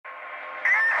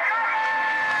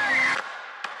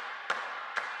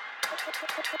Tour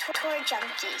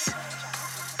Junkies.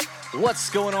 What's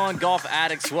going on, golf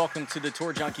addicts? Welcome to the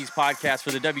Tour Junkies podcast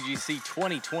for the WGC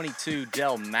 2022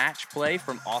 Dell Match Play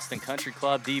from Austin Country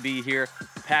Club. DB here,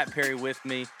 Pat Perry with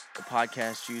me. The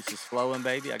podcast juice is flowing,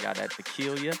 baby. I got that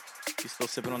tequila. You still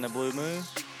sipping on that Blue Moon?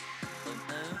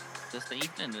 Just the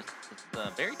evening. It's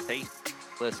very tasty.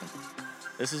 Listen,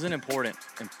 this is an important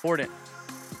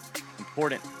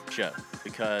show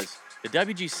because the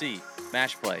WGC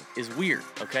Match Play is weird,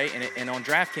 okay? And on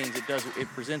DraftKings, it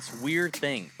presents weird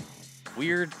things.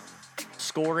 Weird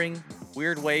scoring,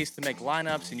 weird ways to make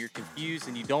lineups, and you're confused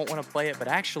and you don't want to play it, but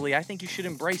actually I think you should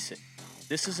embrace it.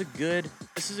 This is a good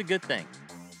thing.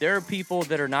 There are people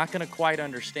that are not going to quite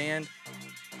understand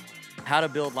how to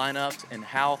build lineups and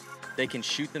how they can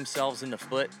shoot themselves in the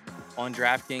foot on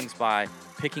DraftKings by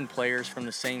picking players from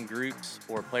the same groups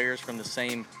or players from the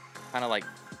same kind of like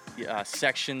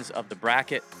sections of the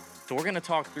bracket. So we're going to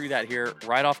talk through that here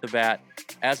right off the bat.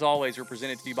 As always, we're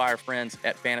presented to you by our friends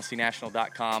at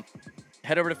FantasyNational.com.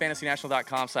 Head over to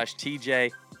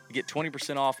FantasyNational.com/TJ to get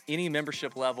 20% off any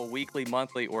membership level. Weekly,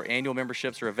 monthly, or annual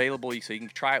memberships are available, so you can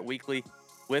try it weekly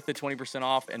with the 20%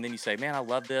 off, and then you say, man, I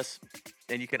love this.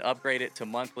 Then you can upgrade it to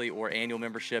monthly or annual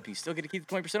membership, and you still get to keep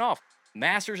the 20% off.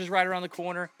 Masters is right around the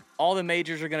corner. All the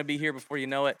majors are going to be here before you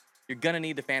know it. You're going to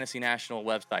need the Fantasy National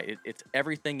website. It's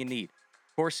everything you need.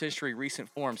 Course history, recent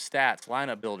form, stats,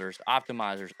 lineup builders,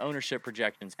 optimizers, ownership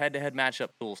projections, head-to-head matchup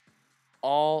tools.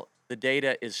 All the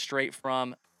data is straight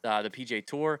from the PGA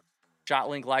Tour.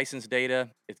 ShotLink license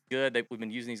data. It's good. We've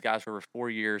been using these guys for over 4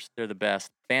 years. They're the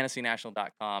best.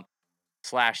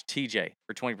 FantasyNational.com/TJ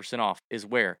for 20% off is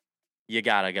where you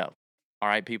got to go. All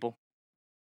right, people.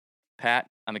 Pat,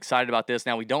 I'm excited about this.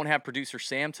 Now, we don't have producer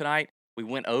Sam tonight. We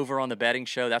went over on the betting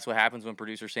show. That's what happens when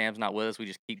producer Sam's not with us. We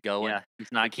just keep going. Yeah, he's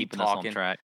not keeping us on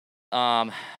track.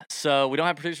 So we don't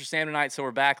have producer Sam tonight, so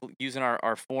we're back using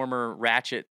our former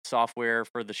Ratchet software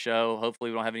for the show. Hopefully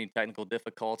we don't have any technical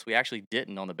difficulties. We actually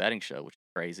didn't on the betting show, which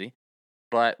is crazy,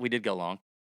 but we did go long.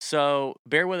 So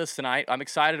bear with us tonight. I'm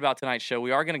excited about tonight's show.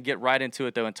 We are going to get right into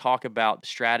it, though, and talk about the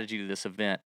strategy to this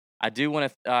event. I do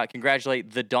want to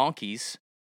congratulate the Donkeys,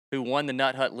 who won the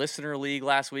Nut Hut Listener League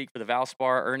last week for the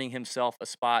Valspar, earning himself a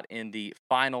spot in the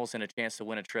finals and a chance to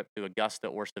win a trip to Augusta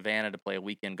or Savannah to play a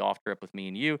weekend golf trip with me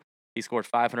and you. He scored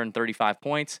 535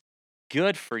 points.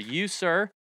 Good for you,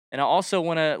 sir. And I also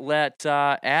want to let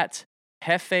at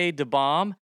Hefe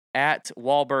DeBomb, at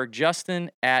Wahlberg Justin,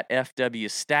 at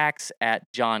FW Stacks, at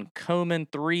John Coman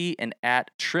 3, and at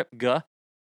Tripga.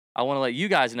 I want to let you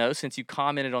guys know, since you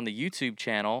commented on the YouTube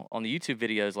channel, on the YouTube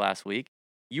videos last week,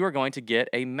 you are going to get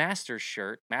a Masters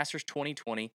shirt, Masters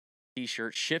 2020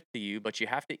 t-shirt shipped to you, but you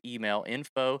have to email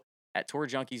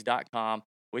info@tourjunkies.com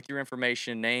with your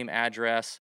information, name,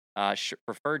 address,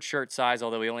 preferred shirt size,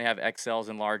 although we only have XLs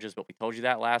and larges, but we told you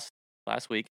that last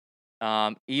week.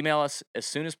 Email us as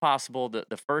soon as possible.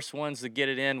 The first ones to get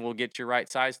it in will get your right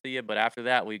size to you, but after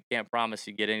that, we can't promise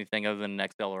you get anything other than an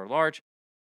XL or a large.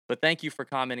 But thank you for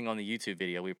commenting on the YouTube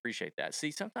video. We appreciate that.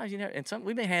 See, sometimes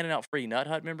we've been handing out free Nut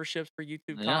Hut memberships for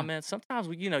YouTube comments. Sometimes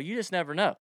you just never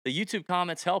know. The YouTube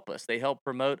comments help us. They help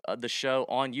promote the show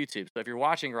on YouTube. So if you're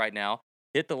watching right now,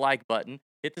 hit the like button,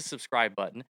 hit the subscribe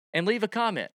button, and leave a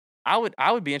comment. I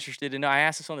would be interested to know. I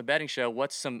asked this on the betting show.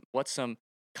 What's some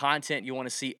content you want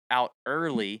to see out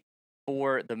early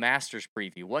for the Masters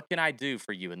preview? What can I do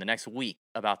for you in the next week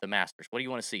about the Masters? What do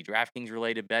you want to see? DraftKings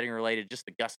related, betting related, just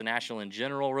Augusta National in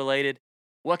general related?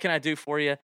 What can I do for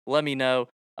you? Let me know.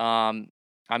 I'm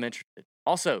interested.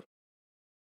 Also,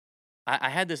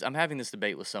 I'm having this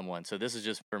debate with someone, so this is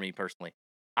just for me personally.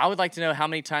 I would like to know how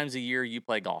many times a year you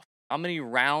play golf. How many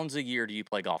rounds a year do you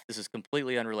play golf? This is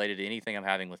completely unrelated to anything I'm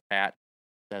having with Pat.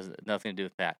 It has nothing to do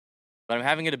with Pat. But I'm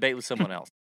having a debate with someone else.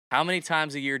 How many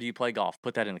times a year do you play golf?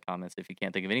 Put that in the comments if you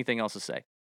can't think of anything else to say.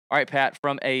 All right, Pat,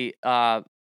 from a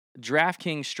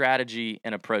DraftKings strategy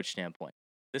and approach standpoint,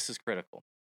 this is critical.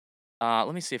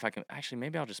 Let me see if I can. Actually,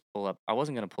 maybe I'll just pull up. I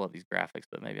wasn't going to pull up these graphics,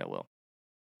 but maybe I will.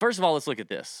 First of all, let's look at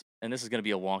this. And this is going to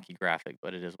be a wonky graphic,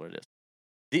 but it is what it is.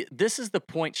 This is the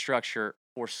point structure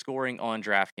for scoring on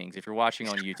DraftKings if you're watching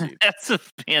on YouTube. That's a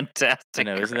fantastic I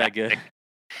know, isn't that good?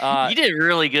 You did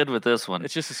really good with this one.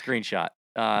 It's just a screenshot.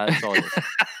 That's all it is.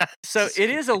 So it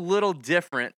is a little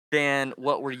different than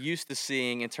what we're used to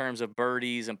seeing in terms of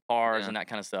birdies and pars and that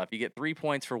kind of stuff. You get 3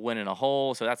 points for winning a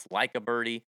hole, so that's like a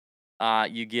birdie.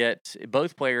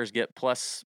 Both players get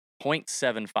plus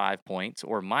 0.75 points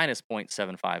or minus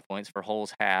 0.75 points for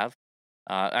holes have.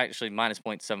 Actually, minus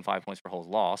 0.75 points for holes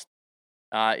lost.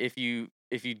 If you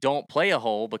don't play a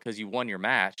hole because you won your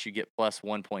match, you get plus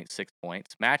 1.6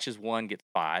 points. Matches won gets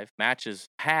 5. Matches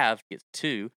have gets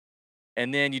 2.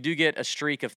 And then you do get a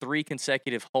streak of 3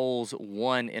 consecutive holes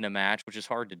won in a match, which is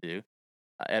hard to do,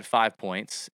 at 5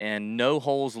 points, and no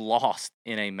holes lost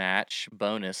in a match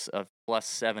bonus of plus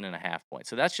 7.5 points.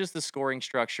 So that's just the scoring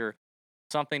structure,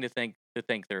 something to think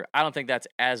through. I don't think that's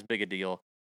as big a deal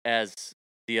as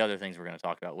the other things we're gonna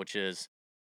talk about, which is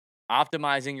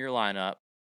optimizing your lineup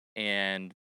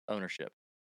and ownership.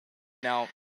 Now,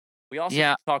 we also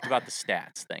Yeah, talked about the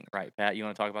stats thing, right, Pat? You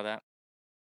wanna talk about that?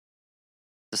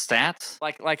 the stats.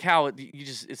 Like how you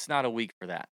just it's not a week for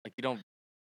that. Like,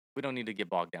 we don't need to get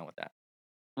bogged down with that.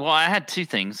 Well, I had two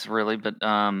things really, but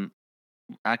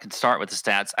I could start with the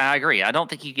stats. I agree. I don't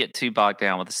think you get too bogged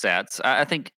down with the stats. I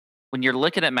think when you're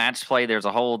looking at match play, there's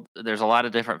a lot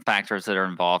of different factors that are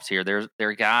involved here. There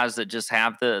are guys that just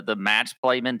have the match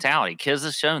play mentality. Kiz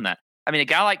has shown that. I mean, a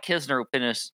guy like Kisner will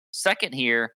finish second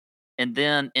here and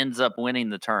then ends up winning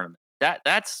the tournament.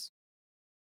 That's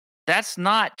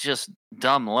not just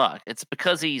dumb luck. It's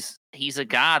because he's a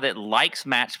guy that likes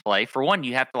match play. For one,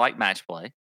 you have to like match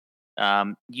play.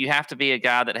 You have to be a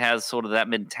guy that has sort of that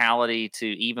mentality to,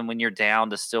 even when you're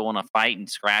down, to still want to fight and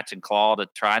scratch and claw to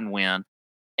try and win.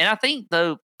 And I think,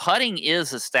 though, putting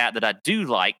is a stat that I do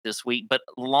like this week, but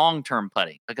long term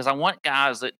putting, because I want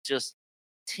guys that just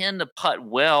tend to putt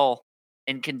well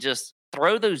and can just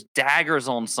throw those daggers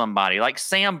on somebody like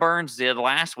Sam Burns did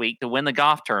last week to win the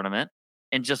golf tournament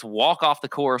and just walk off the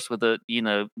course with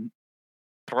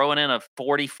throwing in a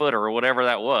 40-footer or whatever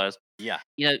that was. Yeah.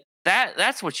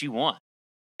 That's what you want.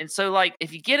 And so, like,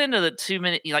 if you get into the 2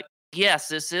 minute, like, yes,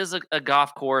 this is a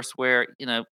golf course where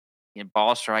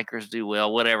ball strikers do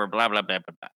well, whatever, blah blah blah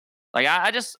blah blah. Like,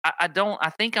 I don't. I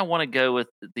think I want to go with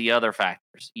the other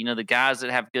factors. The guys that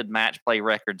have good match play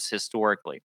records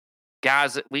historically,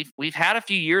 guys that we've had a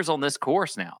few years on this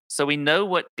course now, so we know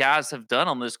what guys have done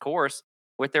on this course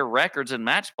with their records in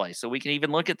match play. So we can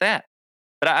even look at that.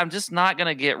 But I'm just not going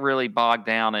to get really bogged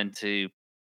down into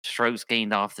strokes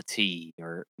gained off the tee,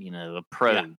 or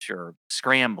approach, or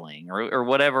scrambling, or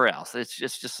whatever else. It's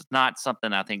just not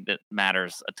something I think that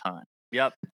matters a ton.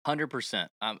 Yep, 100%.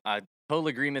 I total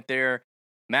agreement there.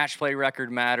 Match play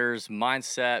record matters,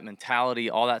 mindset,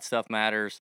 mentality, all that stuff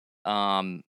matters.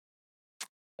 Um,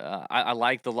 I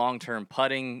like the long term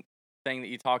putting thing that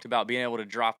you talked about. Being able to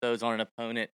drop those on an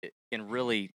opponent, it can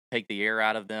really take the air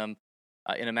out of them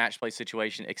in a match play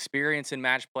situation. Experience in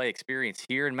match play, experience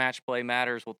here in match play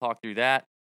matters. We'll talk through that.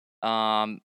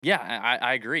 Yeah,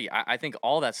 I agree. I think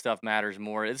all that stuff matters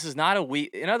more. This is not a week.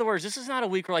 In other words, this is not a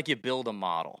week where like you build a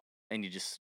model and you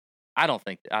just. I don't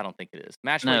think it is.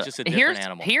 Match play No, is just a different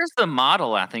animal. here's the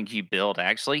model I think you build.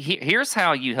 Actually, here's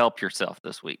how you help yourself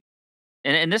this week.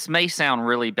 And this may sound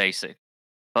really basic,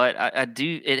 but I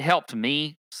do. It helped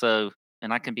me. So,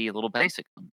 and I can be a little basic,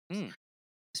 Mm.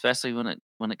 especially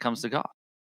when it comes to golf.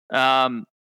 Um,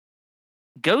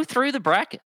 Go through the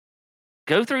bracket.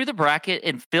 Go through the bracket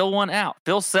and fill one out.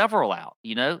 Fill several out.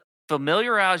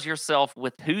 Familiarize yourself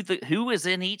with who is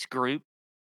in each group.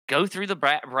 Go through the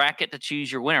bracket to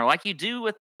choose your winner, like you do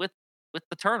with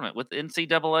the tournament, with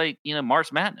NCAA,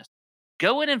 March Madness.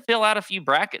 Go in and fill out a few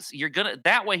brackets.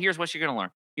 That way. Here's what you're gonna learn.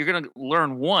 You're gonna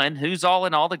learn, one, who's all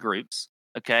in all the groups,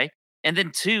 okay, and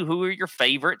then two, who are your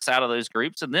favorites out of those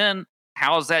groups, and then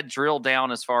how is that drilled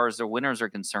down as far as the winners are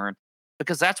concerned?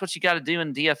 Because that's what you got to do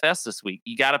in DFS this week.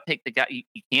 You got to pick the guy.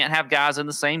 You can't have guys in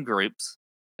the same groups.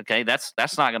 Okay, that's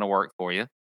not going to work for you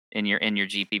in your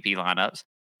GPP lineups.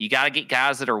 You got to get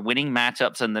guys that are winning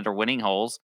matchups and that are winning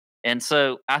holes. And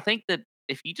so I think that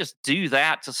if you just do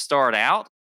that to start out,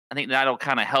 I think that'll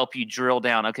kind of help you drill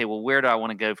down. Okay, well, where do I want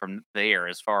to go from there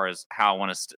as far as how I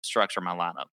want to structure my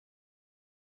lineup?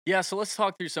 Yeah, so let's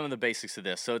talk through some of the basics of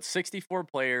this. So it's 64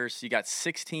 players. You got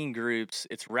 16 groups.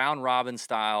 It's round robin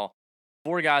style.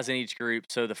 4 guys in each group.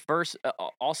 So the first,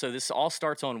 also, this all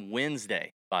starts on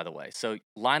Wednesday, by the way. So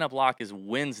lineup lock is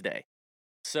Wednesday.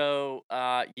 So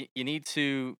you need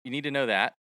to know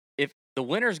that if the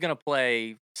winner is going to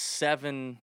play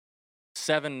seven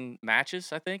matches,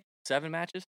 I think 7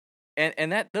 matches,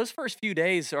 and that those first few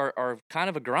days are kind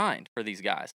of a grind for these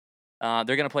guys.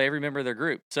 They're going to play every member of their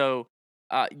group. So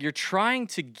you're trying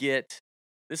to get.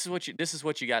 This is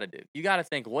what you got to do. You got to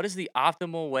think, what is the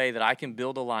optimal way that I can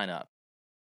build a lineup?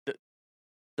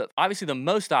 Obviously the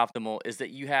most optimal is that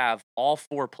you have all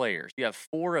 4 players. You have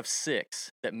 4 of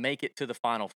 6 that make it to the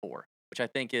final 4, which I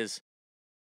think is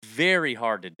very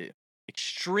hard to do.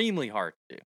 Extremely hard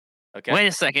to do. Okay. Wait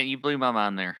a second, you blew my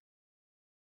mind there.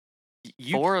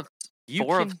 You, Four of you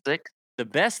four can, of 6. the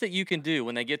best that you can do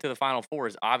when they get to the final 4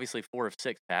 is obviously 4 of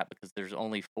 6, Pat, because there's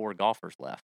only 4 golfers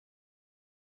left.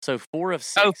 So 4 of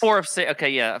 6. Oh, 4 of 6. Okay,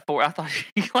 yeah, 4. I thought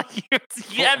you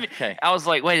Okay. I was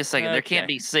like, wait a second. There can't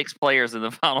Okay. be 6 players in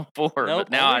the final 4. Nope, But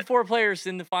now only 4 players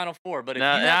in the final 4. But if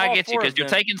now you have I all get you 4 because of you're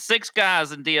them, taking 6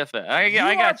 guys in DFS. I you got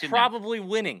are you now. probably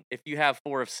winning if you have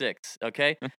 4 of 6.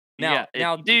 Okay. Yeah, if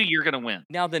Now, you do, you're gonna win.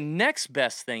 now the next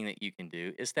best thing that you can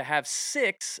do is to have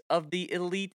 6 of the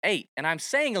Elite 8. And I'm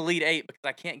saying Elite 8 because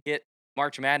I can't get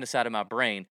March Madness out of my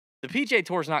brain. The PGA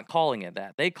Tour's not calling it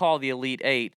that. They call the Elite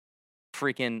 8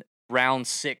 freaking round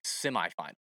 6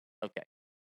 semifinal. Okay.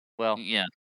 Well, Yeah,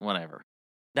 whatever.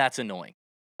 that's annoying.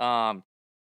 No,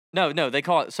 they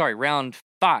call it round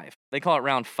 5. They call it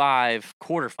round 5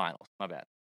 quarterfinals. My bad.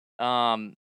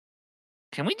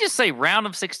 Can we just say round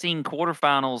of 16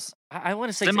 quarterfinals? I want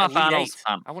to say Semifinals, Elite 8.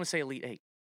 final. I want to say Elite 8.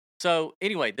 So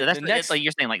anyway, That's the next like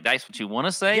you're saying like that's what you want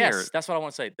to say, or yes, that's what I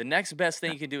want to say. The next best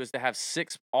thing you can do is to have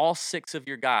all 6 of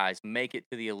your guys make it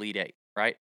to the Elite 8,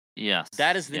 right? yes,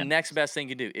 That is the yeah. next best thing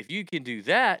you can do. If you can do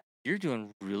that, you're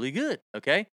doing really good,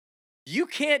 okay? You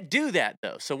can't do that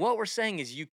though. So what we're saying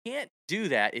is you can't do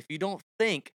that if you don't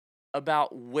think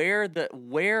about where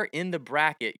in the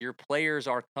bracket your players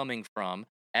are coming from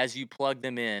as you plug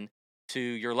them in to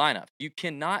your lineup. You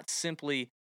cannot simply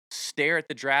stare at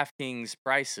the DraftKings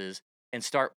prices and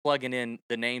start plugging in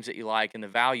the names that you like and the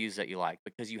values that you like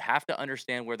because you have to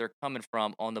understand where they're coming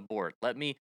from on the board. Let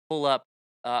me pull up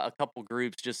a couple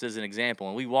groups just as an example.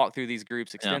 And we walk through these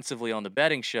groups extensively on the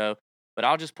betting show, but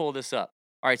I'll just pull this up.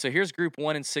 All right, so here's group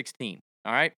 1 and 16.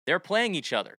 All right, they're playing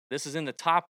each other. This is in the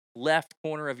top left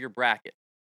corner of your bracket.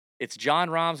 It's John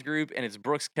Rahm's group and it's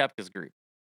Brooks Koepka's group.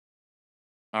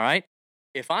 All right,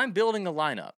 if I'm building a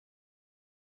lineup,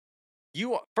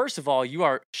 first of all, you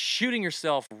are shooting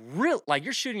yourself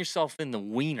you're shooting yourself in the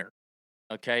wiener.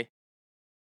 Okay,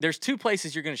 there's 2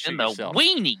 places you're going to shoot in the yourself.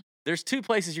 weenie. There's 2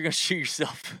 places you're going to shoot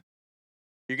yourself.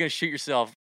 You're going to shoot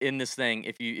yourself in this thing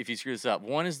if you screw this up.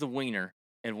 One is the wiener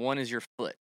and one is your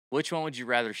foot. Which one would you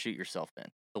rather shoot yourself in?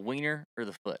 The wiener or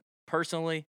the foot?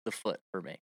 Personally, the foot for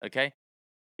me. Okay?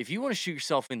 If you want to shoot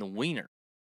yourself in the wiener,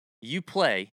 you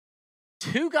play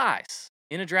 2 guys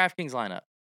in a DraftKings lineup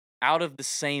out of the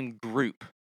same group.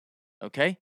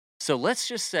 Okay? So let's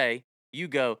just say you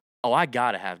go, "Oh, I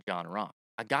got to have John Rahm.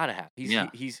 I got to have.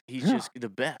 He's just the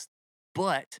best."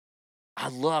 But I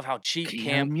love how cheap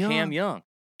Cam Young.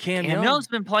 Cam Young's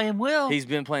been playing well. He's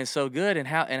been playing so good, and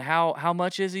how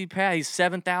much is he pay? He's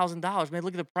 $7,000. Man,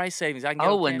 look at the price savings. I can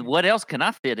get and what else can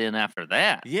I fit in after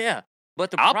that? Yeah,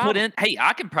 but I'll put in. Hey,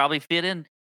 I can probably fit in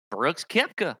Brooks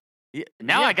Koepka.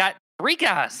 Now I got 3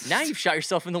 guys. Now you've shot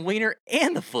yourself in the wiener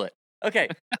and the foot. Okay,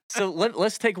 so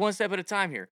let's take one step at a time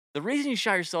here. The reason you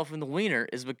shot yourself in the wiener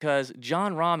is because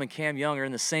John Rahm and Cam Young are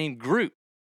in the same group.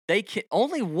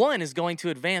 Only one is going to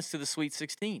advance to the Sweet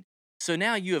 16. So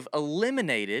now you have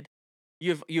eliminated.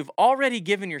 You've already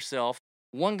given yourself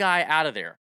one guy out of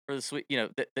there for the Sweet.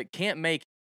 That can't make.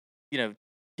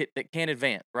 That can't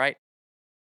advance. Right.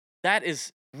 That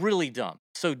is really dumb.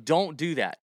 So don't do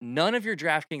that. None of your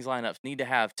DraftKings lineups need to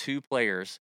have 2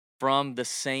 players from the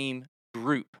same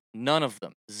group. None of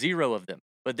them. 0 of them.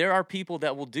 But there are people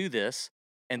that will do this,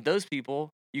 and those people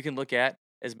you can look at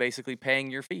as basically paying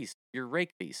your fees, your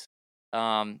rake fees.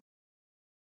 All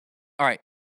right.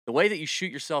 The way that you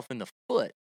shoot yourself in the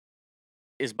foot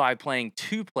is by playing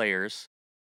 2 players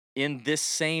in this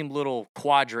same little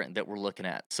quadrant that we're looking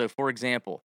at. So, for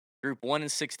example, group 1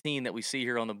 and 16 that we see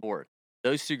here on the board,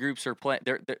 those 2 groups are playing.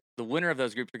 The winner of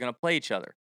those groups are going to play each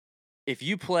other. If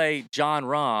you play John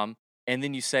Rahm and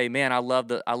then you say, "Man, I love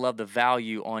the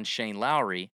value on Shane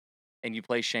Lowry," and you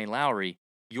play Shane Lowry,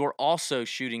 you're also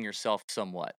shooting yourself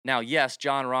somewhat. Now, yes,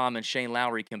 John Rahm and Shane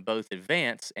Lowry can both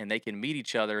advance and they can meet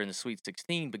each other in the Sweet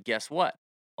 16, but guess what?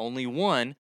 Only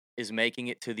one is making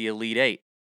it to the Elite 8.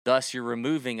 Thus, you're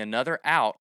removing another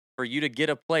out for you to get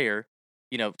a player,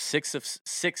 6 of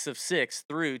 6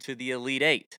 through to the Elite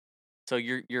 8. So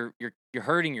you're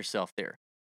hurting yourself there.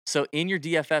 So in your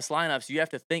DFS lineups, you have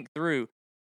to think through,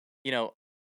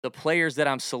 the players that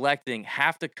I'm selecting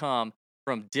have to come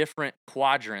from different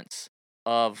quadrants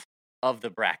of the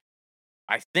bracket.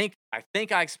 I think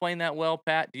I explained that well,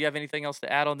 Pat. Do you have anything else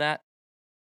to add on that?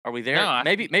 Are we there? No,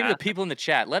 maybe the people in the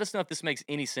chat, let us know if this makes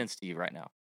any sense to you right now.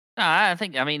 No, I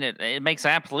think it makes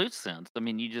absolute sense. I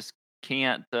mean, you just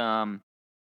can't. One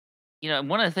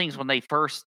of the things when they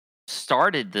first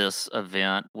started this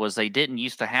event was they didn't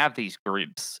used to have these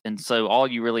groups, and so all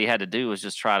you really had to do was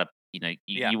just try to,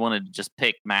 you wanted to just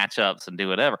pick matchups and do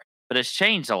whatever. But it's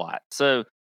changed a lot. So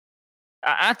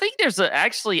I think there's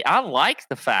I like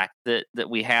the fact that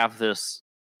we have this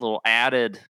little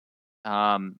added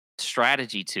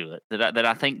strategy to it. That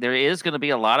I think there is going to be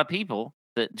a lot of people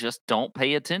that just don't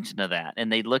pay attention to that,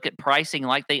 and they look at pricing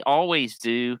like they always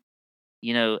do,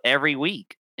 every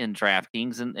week in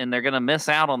DraftKings, and they're going to miss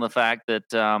out on the fact that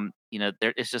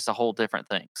it's just a whole different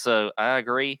thing. So I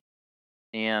agree,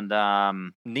 and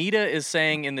Nita is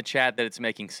saying in the chat that it's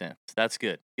making sense. That's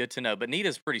good. Good to know. But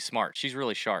Nita's pretty smart. She's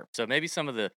really sharp. So maybe some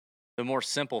of the more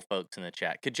simple folks in the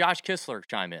chat. Could Josh Kistler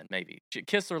chime in? Maybe.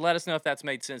 Kistler, let us know if that's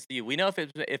made sense to you. We know if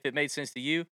it made sense to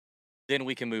you, then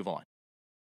we can move on.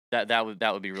 That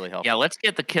would be really helpful. yeah, let's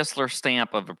get the Kistler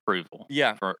stamp of approval.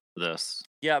 Yeah. For this.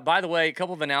 Yeah. By the way, a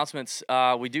couple of announcements.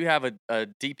 We do have a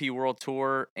DP World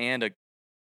Tour and a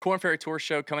Corn Ferry Tour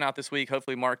show coming out this week.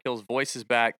 Hopefully, Mark Hill's voice is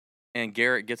back and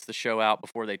Garrett gets the show out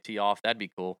before they tee off. That'd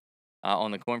be cool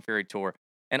on the Corn Ferry Tour.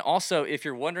 And also, if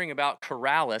you're wondering about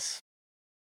Corrales,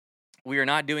 we are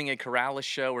not doing a Corrales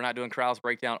show. We're not doing Corrales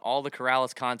breakdown. All the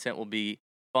Corrales content will be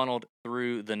funneled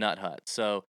through the Nut Hut.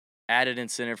 So added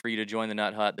incentive for you to join the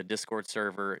Nut Hut, the Discord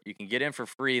server. You can get in for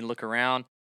free and look around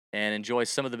and enjoy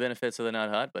some of the benefits of the Nut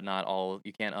Hut, but not all.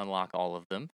 You can't unlock all of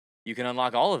them. You can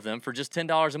unlock all of them for just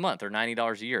 $10 a month or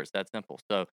 $90 a year. It's that simple.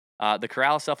 So the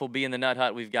Corrales stuff will be in the Nut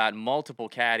Hut. We've got multiple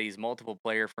caddies, multiple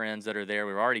player friends that are there.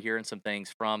 We're already hearing some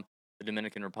things from the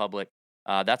Dominican Republic.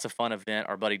 That's a fun event.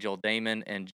 Our buddy Joel Damon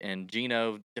and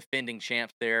Gino, defending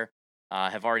champs there,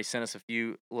 have already sent us a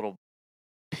few little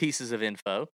pieces of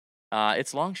info.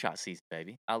 It's long shot season,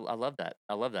 baby. I love that.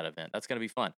 I love that event. That's going to be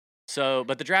fun. So,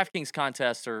 but the DraftKings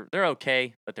contests they're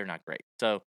okay, but they're not great.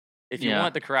 So if you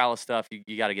want the Corrales stuff,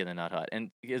 you got to get in the Nut Hut. And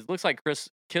it looks like Chris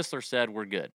Kistler said we're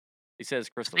good. He says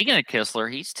Crystal. Speaking of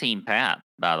Kistler, he's Team Pat,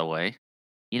 by the way.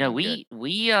 We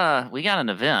got an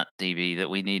event, DB, that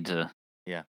we need to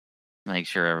make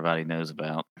sure everybody knows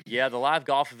about. Yeah, the live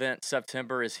golf event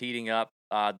September is heating up.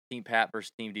 Team Pat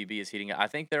versus Team DB is heating up. I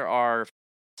think there are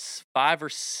 5 or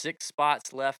 6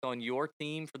 spots left on your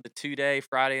team for the 2-day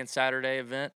Friday and Saturday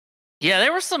event. Yeah,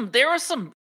 there was some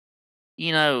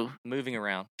moving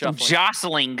around, some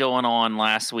jostling going on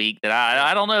last week that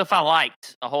I don't know if I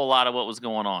liked a whole lot of what was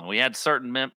going on. We had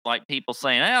certain people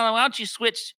saying, "Hey, why don't you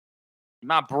switch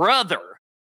my brother,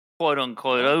 quote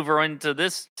unquote, over into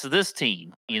this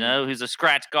team? Who's a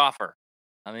scratch golfer."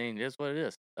 I mean, it is what it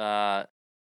is.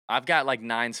 I've got like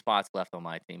 9 spots left on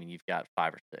my team, and you've got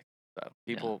 5 or 6. So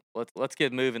people, let's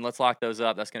get moving. Let's lock those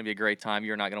up. That's going to be a great time.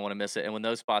 You're not going to want to miss it. And when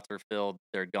those spots are filled,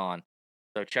 they're gone.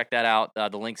 So check that out.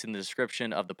 The link's in the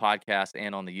description of the podcast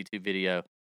and on the YouTube video.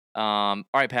 All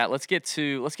right, Pat. Let's get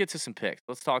to some picks.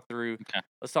 Let's talk through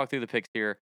the picks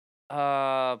here.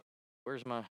 Where's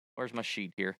my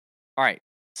sheet here? All right.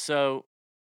 So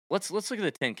let's look at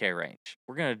the 10K range.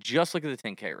 We're gonna just look at the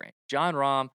 10K range. Jon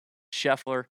Rahm,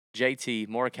 Scheffler, JT,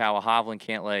 Morikawa, Hovland,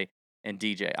 Cantlay, and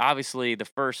DJ. Obviously, the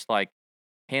first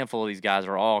handful of these guys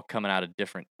are all coming out of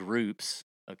different groups.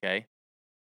 Okay,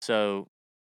 so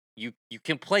you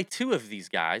can play 2 of these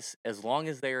guys as long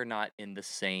as they are not in the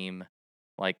same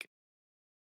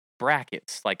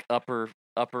brackets, like upper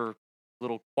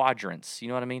little quadrants. You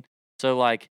know what I mean? So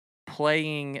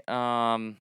playing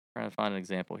trying to find an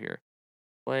example here.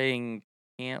 Playing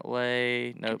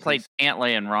Cantlay. No, played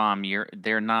Cantlay and Rahm.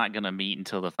 They're not going to meet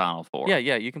until the Final Four.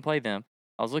 Yeah, you can play them.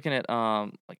 I was looking at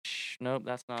nope,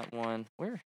 that's not one.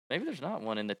 Where? Maybe there's not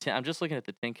one in the 10. I'm just looking at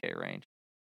the 10K range.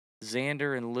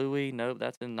 Xander and Louis. Nope,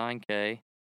 that's in 9K.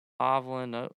 Hovland.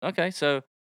 No. Okay, so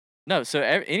no. So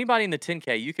anybody in the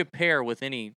 10K, you could pair with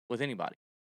anybody.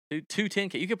 Two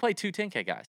 10K. You could play 2 10K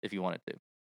guys if you wanted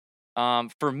to.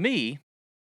 For me,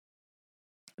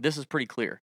 this is pretty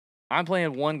clear. I'm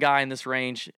playing one guy in this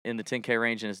range, in the 10K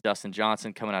range, and it's Dustin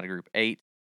Johnson coming out of Group 8.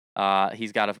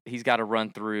 He's got to run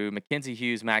through Mackenzie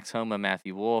Hughes, Max Homa,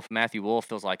 Matthew Wolff. Matthew Wolff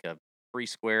feels like a free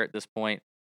square at this point.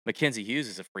 Mackenzie Hughes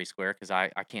is a free square because I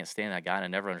can't stand that guy, and I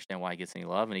never understand why he gets any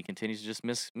love, and he continues to just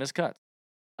miss cuts.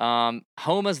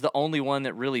 Homa's the only one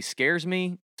that really scares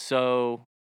me, so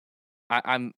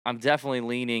I'm definitely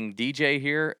leaning DJ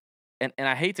here, and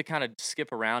I hate to kind of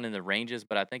skip around in the ranges,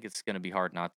 but I think it's going to be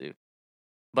hard not to.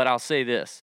 But I'll say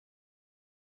this: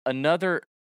 another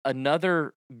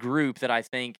group that I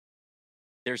think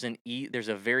there's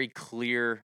a very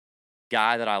clear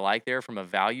guy that I like there from a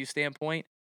value standpoint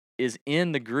is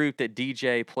in the group that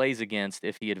DJ plays against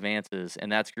if he advances,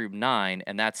 and that's Group 9,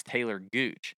 and that's Taylor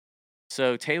Gooch.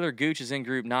 So Taylor Gooch is in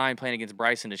Group 9 playing against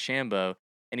Bryson DeChambeau,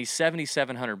 and he's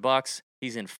 $7,700.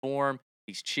 He's in form.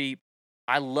 He's cheap.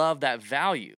 I love that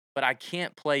value, but I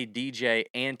can't play DJ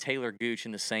and Taylor Gooch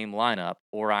in the same lineup,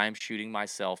 or I'm shooting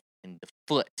myself in the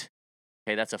foot.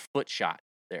 Okay, that's a foot shot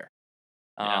there.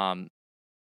 Yeah.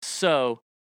 So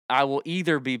I will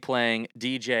either be playing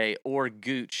DJ or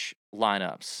Gooch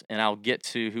lineups, and I'll get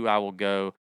to who I will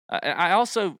go.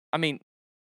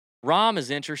 Rahm is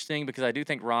interesting because I do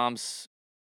think Rahm's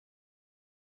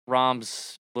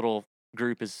little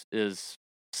group is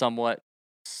somewhat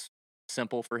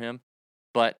simple for him,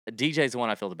 but DJ's the one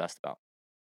I feel the best about.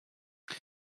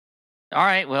 All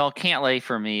right. Well, Cantlay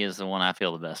for me is the one I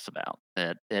feel the best about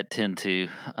at 10-2.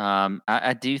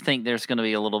 I do think there's going to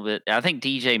be a little bit. I think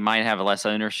DJ might have less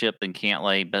ownership than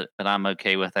Cantlay, but I'm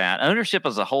okay with that. Ownership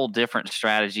is a whole different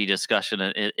strategy discussion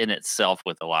in itself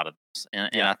with a lot of this,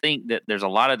 and I think that there's a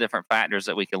lot of different factors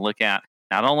that we can look at.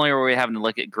 Not only are we having to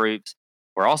look at groups,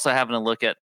 we're also having to look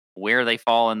at where they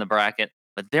fall in the bracket,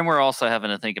 but then we're also having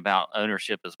to think about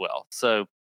ownership as well. So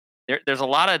there's a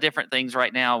lot of different things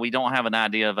right now. We don't have an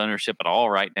idea of ownership at all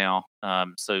right now.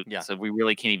 So we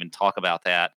really can't even talk about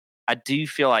that. I do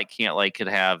feel like Cantlay could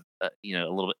have, a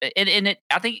little bit, and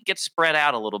I think it gets spread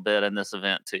out a little bit in this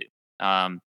event too.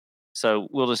 So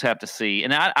we'll just have to see.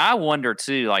 And I wonder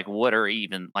too, like what are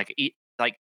even like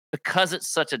because it's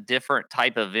such a different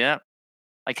type of event,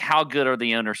 like how good are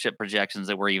the ownership projections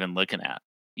that we're even looking at?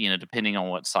 Depending on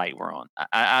what site we're on.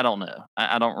 I don't know.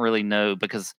 I don't really know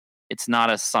because it's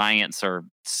not a science or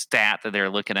stat that they're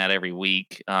looking at every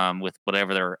week with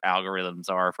whatever their algorithms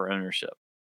are for ownership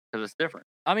because it's different.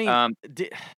 I mean,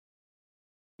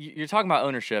 you're talking about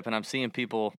ownership, and I'm seeing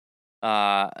people.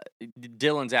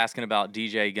 Dylan's asking about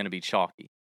DJ going to be chalky,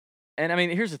 and I mean,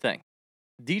 here's the thing: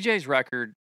 DJ's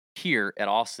record here at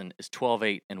Austin is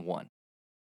 12-8-1.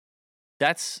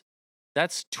 That's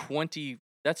 20.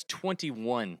 That's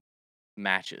 21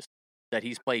 matches that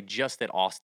he's played just at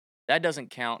Austin. That doesn't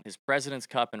count his President's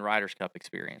Cup and Ryder Cup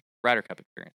experience.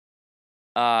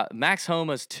 Max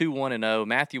Homa's 2-1-0.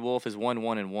 Matthew Wolff is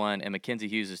 1-1-1, and Mackenzie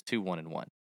Hughes is 2-1-1.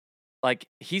 Like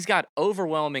he's got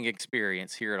overwhelming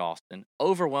experience here at Austin,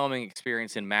 overwhelming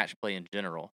experience in match play in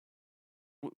general.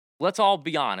 Let's all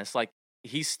be honest. Like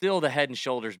he's still the head and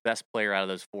shoulders best player out of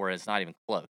those four, and it's not even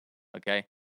close. Okay.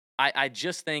 I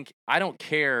just think I don't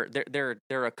care. There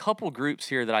are a couple groups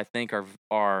here that I think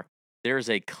are there's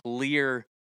a clear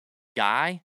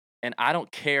guy, and I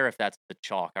don't care if that's the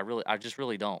chalk. I just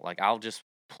really don't. Like I'll just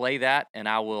play that, and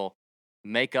I will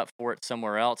make up for it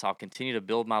somewhere else. I'll continue to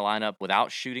build my lineup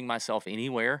without shooting myself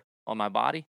anywhere on my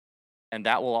body, and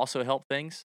that will also help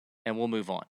things. And we'll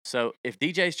move on. So if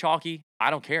DJ's chalky,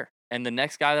 I don't care. And the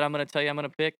next guy that I'm going to tell you I'm going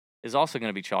to pick is also going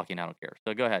to be chalky, and I don't care.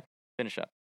 So go ahead, finish up.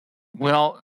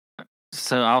 Well,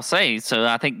 so I'll say,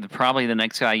 I think probably the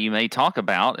next guy you may talk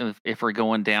about, if we're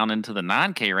going down into the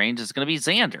 9K range, is going to be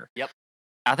Xander. Yep.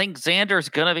 I think Xander is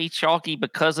going to be chalky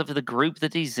because of the group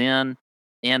that he's in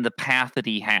and the path that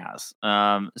he has.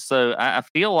 So I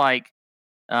feel like,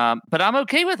 but I'm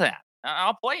okay with that.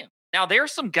 I'll play him. Now,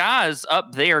 there's some guys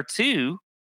up there too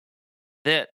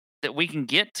that we can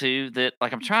get to that,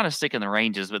 like I'm trying to stick in the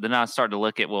ranges, but then I start to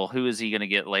look at, well, who is he going to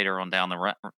get later on down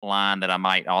the line that I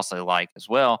might also like as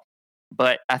well.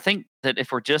 But I think that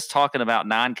if we're just talking about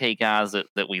 9K guys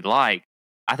that we like,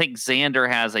 I think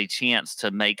Xander has a chance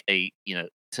to make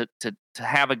to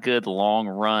have a good long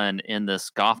run in this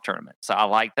golf tournament. So I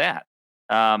like that.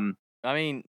 I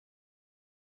mean,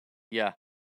 yeah,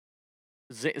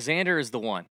 Xander is the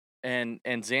one, and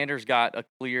Xander's got a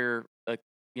clear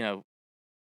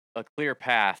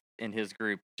path in his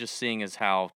group. Just seeing as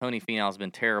how Tony Finau's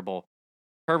been terrible,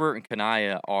 Herbert and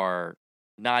Kanaya are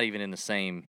not even in the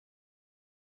same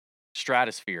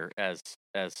stratosphere as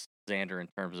Xander in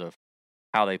terms of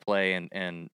how they play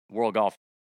and world golf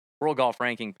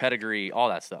ranking, pedigree, all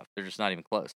that stuff. They're just not even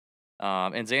close.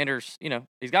 And Xander's,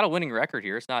 he's got a winning record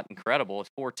here. It's not incredible. It's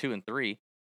 4-2-3.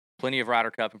 Plenty of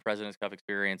Ryder Cup and President's Cup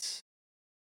experience.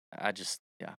 I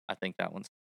think that one's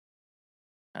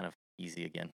kind of easy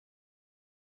again.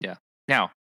 Yeah.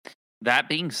 Now, that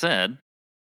being said,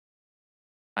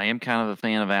 I am kind of a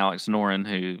fan of Alex Noren,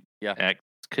 who X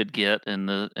could get in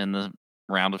the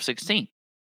round of 16.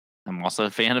 I'm also a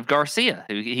fan of Garcia,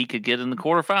 who he could get in the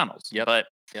quarterfinals. Yep. But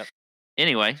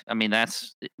anyway, I mean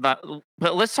but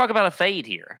let's talk about a fade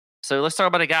here. So let's talk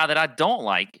about a guy that I don't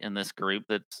like in this group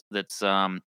that's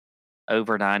over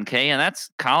 9K, and that's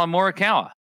Colin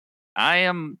Morikawa. I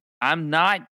don't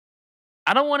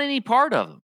want any part of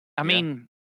him. I mean,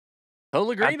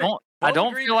 total agreement. I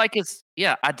don't feel like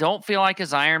I don't feel like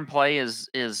his iron play is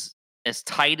as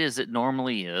tight as it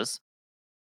normally is.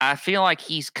 I feel like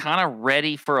he's kind of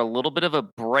ready for a little bit of a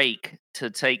break to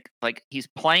take. Like he's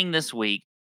playing this week,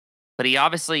 but he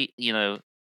obviously,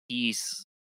 he's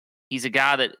a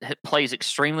guy that plays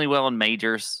extremely well in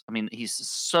majors. I mean, he's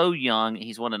so young.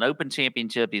 He's won an Open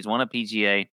Championship. He's won a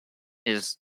PGA.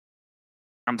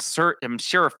 I'm sure,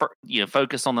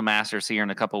 focus on the Masters here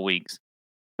in a couple of weeks.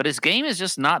 But his game has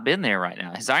just not been there right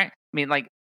now.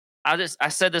 I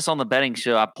said this on the betting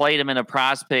show. I played him in a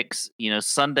Prize Picks,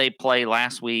 Sunday play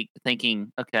last week,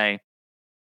 thinking, okay,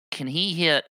 can he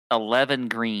hit 11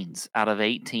 greens out of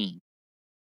 18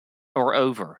 or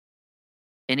over?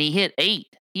 And he hit 8.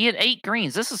 He hit 8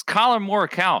 greens. This is Colin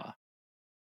Morikawa.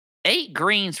 8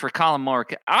 greens for Colin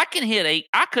Morikawa. I can hit 8.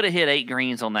 I could have hit 8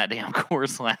 greens on that damn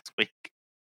course last week.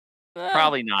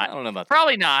 Probably not. I don't know about that.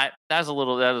 Probably not. That was a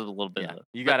little bit. Yeah,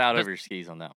 you got out over your skis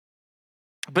on that.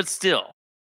 But still,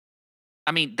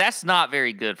 I mean, that's not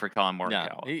very good for Colin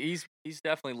Morikawa. No, he's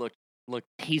definitely looked.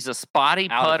 He's a spotty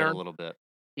out putter of it a little bit.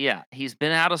 Yeah, he's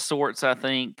been out of sorts, I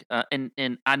think,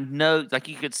 and I know, like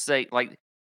you could say, like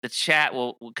the chat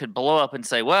could blow up and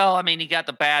say, well, I mean, he got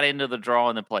the bad end of the draw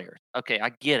in the Players. Okay,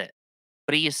 I get it,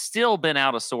 but he has still been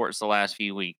out of sorts the last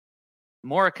few weeks.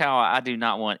 Morikawa, I do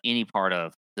not want any part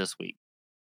of this week.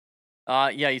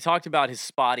 Yeah, you talked about his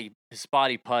spotty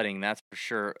putting. That's for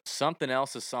sure. Something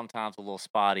else is sometimes a little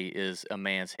spotty is a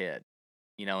man's head.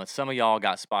 And some of y'all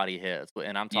got spotty heads,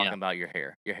 and I'm talking about your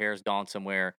hair. Your hair's gone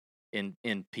somewhere in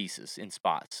pieces, in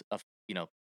spots of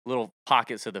little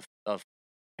pockets of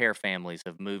hair families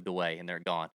have moved away and they're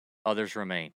gone. Others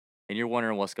remain, and you're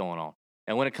wondering what's going on.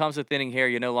 And when it comes to thinning hair,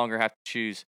 you no longer have to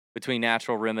choose between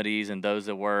natural remedies and those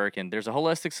that work. And there's a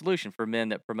holistic solution for men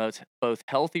that promotes both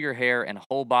healthier hair and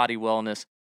whole body wellness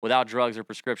without drugs or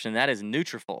prescription. That is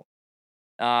Nutrafol.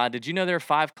 Did you know there are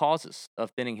 5 causes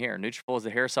of thinning hair? Nutrafol is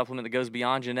the hair supplement that goes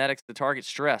beyond genetics to target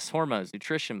stress, hormones,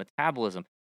 nutrition, metabolism,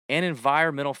 and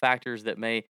environmental factors that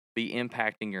may be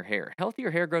impacting your hair.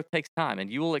 Healthier hair growth takes time,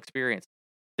 and you will experience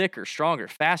thicker, stronger,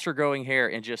 faster growing hair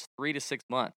in just 3 to 6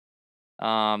 months.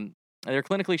 They're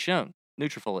clinically shown,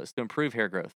 Nutrafol is, to improve hair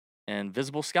growth and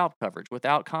visible scalp coverage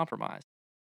without compromise.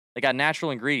 They got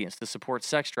natural ingredients to support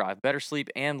sex drive, better sleep,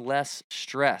 and less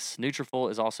stress. Nutrafol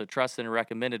is also trusted and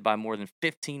recommended by more than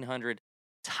 1,500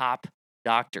 top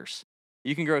doctors.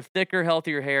 You can grow thicker,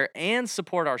 healthier hair and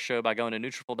support our show by going to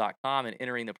Nutrafol.com and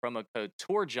entering the promo code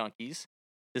TOURJunkies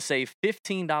to save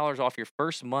 $15 off your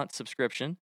first month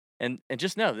subscription. And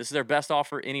just know, this is their best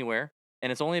offer anywhere,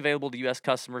 and it's only available to U.S.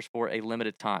 customers for a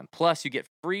limited time. Plus, you get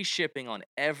free shipping on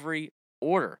every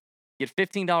order. Get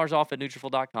 $15 off at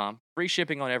Nutrafol.com. Free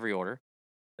shipping on every order.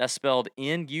 That's spelled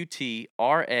Nutrafol.com.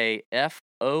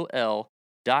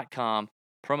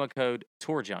 Promo code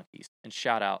TOURJunkies. And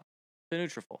shout out to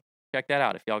Nutrafol. Check that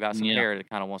out if y'all got some hair that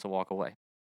kind of wants to walk away.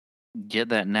 Get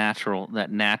that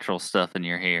natural stuff in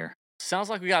your hair. Sounds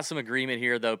like we got some agreement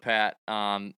here, though, Pat.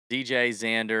 DJ,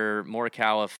 Xander,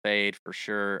 Morikawa fade for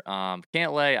sure.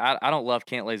 Cantlay, I don't love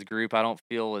Cantlay's group. I don't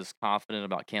feel as confident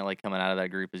about Cantlay coming out of that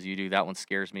group as you do. That one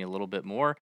scares me a little bit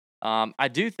more. I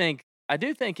do think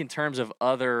in terms of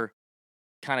other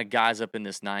kind of guys up in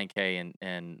this 9K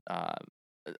and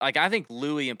I think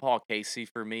Louis and Paul Casey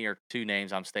for me are 2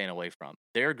 names I'm staying away from.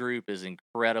 Their group is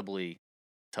incredibly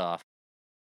tough.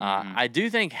 I do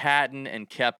think Hatton and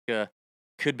Koepka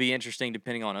could be interesting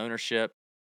depending on ownership.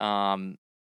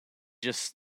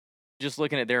 Just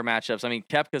looking at their matchups. I mean,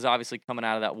 Koepka's obviously coming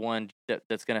out of that one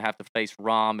that's going to have to face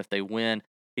Rahm if they win.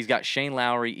 He's got Shane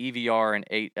Lowry, EVR, and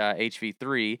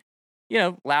HV3.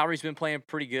 Lowry's been playing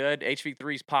pretty good.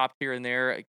 HV3's popped here and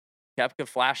there. Koepka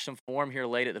flashed some form here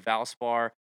late at the Valspar,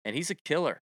 and he's a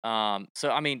killer.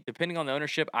 So, I mean, depending on the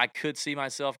ownership, I could see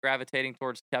myself gravitating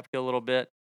towards Koepka a little bit.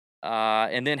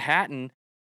 And then Hatton,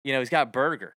 he's got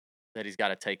Berger that he's got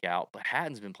to take out, but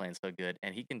Hatton's been playing so good,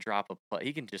 and he can drop a putt.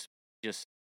 He can just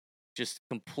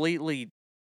completely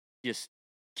just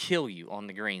kill you on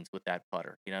the greens with that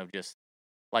putter. Just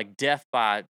like death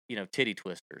by titty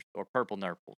twisters or purple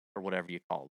nurples or whatever you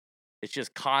call it. It's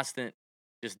just constant,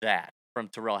 just that from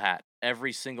Tyrrell Hatton.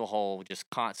 Every single hole, just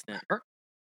constant.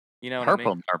 You know what I mean?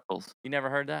 Purple nurples. You never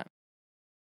heard that?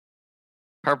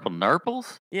 Purple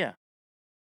nurples? Yeah.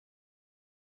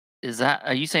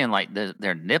 Are you saying like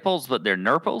they're nipples, but they're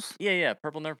nurples? Yeah,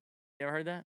 purple nurple. You ever heard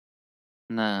that?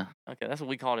 No. Okay, that's what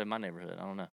we called it in my neighborhood. I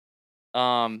don't know.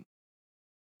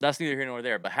 That's neither here nor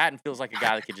there. But Hatton feels like a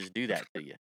guy that could just do that to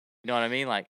you. You know what I mean?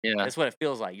 Like, that's what it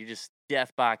feels like. You're just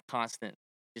death by constant.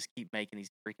 Just keep making these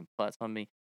freaking putts on me.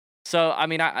 So I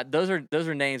mean, those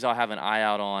are names I'll have an eye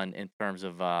out on in terms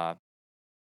of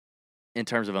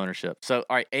ownership. So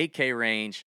all right, 8K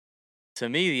range. To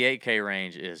me, the 8K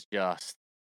range is just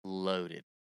loaded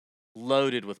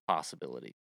with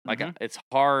possibility. Like it's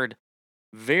hard,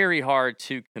 very hard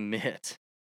to commit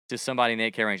to somebody in the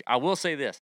 8K range. I will say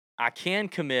this: I can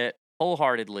commit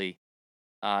wholeheartedly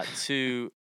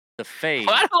to the fade.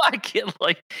 Why do I get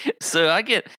like? So I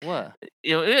get what?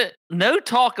 No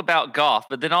talk about golf,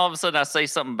 but then all of a sudden I say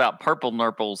something about purple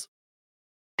nurples,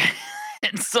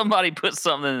 and somebody puts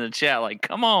something in the chat like,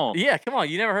 "Come on, yeah, come on!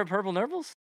 You never heard purple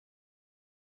nurples?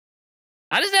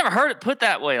 I just never heard it put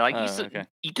that way. Like Oh, you said, okay.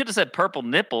 you could have said purple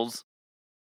nipples.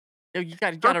 Yo, you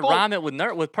got to Purple, rhyme it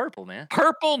with purple, man.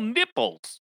 purple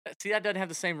nipples. See, that doesn't have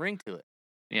the same ring to it.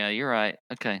 Yeah, you're right.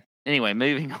 Okay. Anyway,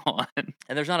 moving on. And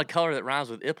there's not a color that rhymes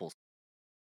with ipples.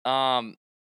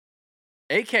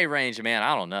 AK range, man,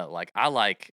 I don't know. Like I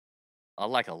like a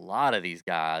lot of these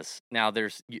guys. Now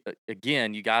there's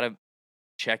again, you got to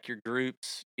check your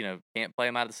groups. You know, can't play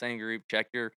them out of the same group. Check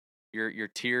your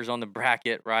tiers on the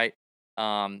bracket, right?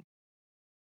 I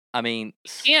mean,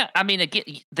 Yeah, I mean, again,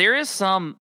 there is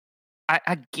some.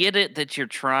 I get it that you're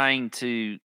trying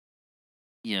to,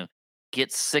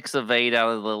 get 6 of 8 out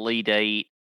of the Elite 8,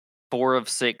 4 of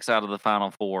 6 out of the Final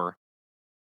 4.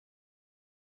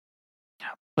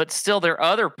 But still, there are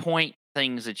other point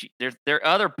things that there are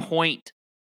other point,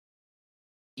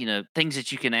 things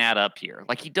that you can add up here.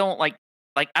 Like you don't like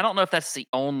I don't know if that's the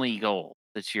only goal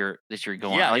that you're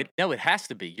going. yeah, Like, no, it has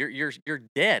to be. You're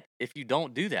dead if you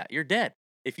don't do that. You're dead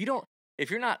if you don't.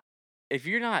 If you're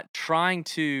not trying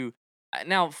to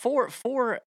now four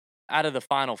out of the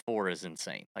final 4 is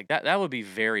insane. Like that would be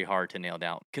very hard to nail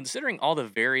down considering all the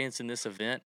variance in this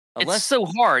event. it's so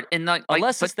hard, and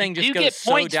Unless this but thing you just do goes get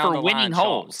so points down for the winning line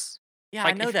holes. Yeah,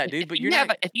 Like I know if, that, dude. if But you you're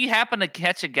not. if you happen to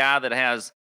catch a guy that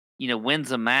has,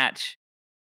 wins a match,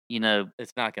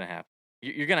 It's not going to happen.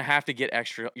 You're going to have to get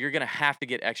extra. You're going to have to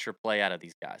get extra play out of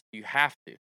these guys. You have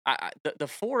to. The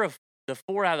 4 out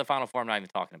of the final 4, I'm not even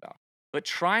talking about. But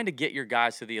trying to get your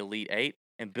guys to the Elite 8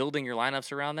 and building your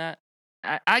lineups around that.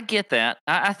 I get that.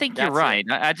 I think you're That's right.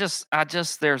 it. I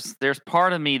just there's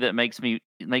part of me that makes me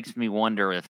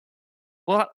wonder if,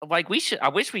 well, like I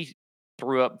wish we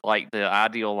threw up like the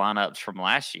ideal lineups from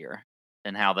last year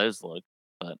and how those look.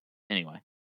 But anyway,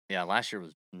 Yeah, last year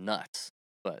was nuts.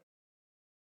 But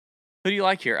who do you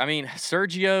like here? I mean,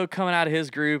 Sergio coming out of his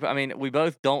group. I mean, we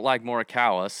both don't like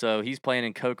Morikawa, so he's playing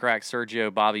in Kokrak,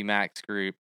 Sergio, Bobby Mack's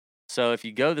group. So if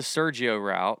you go the Sergio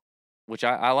route, which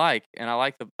I like, and I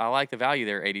like the value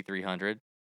there, 8,300.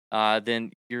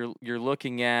 Then you're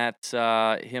looking at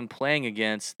him playing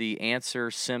against the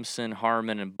Answer, Simpson,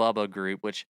 Harman, and Bubba group,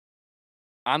 which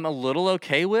I'm a little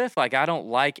okay with. Like I don't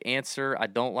like Answer, I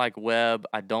don't like Webb,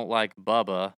 I don't like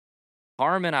Bubba.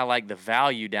 Harman, I like the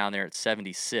value down there at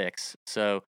 76.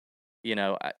 So,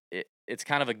 it's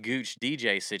kind of a Gooch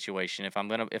DJ situation.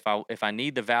 If I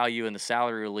need the value and the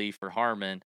salary relief for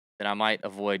Harman, then I might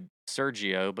avoid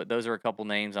Sergio. But those are a couple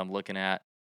names I'm looking at.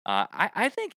 I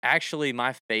think actually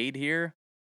my fade here,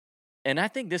 and I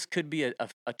think this could be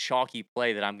a chalky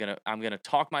play that I'm gonna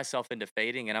talk myself into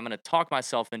fading, and I'm gonna talk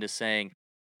myself into saying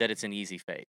that it's an easy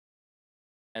fade,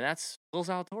 and that's Will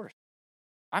Zalatoris.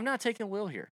 I'm not taking Will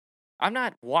here. I'm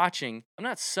not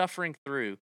suffering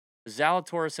through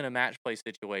Zalatoris in a match play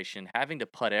situation, having to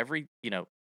putt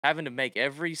having to make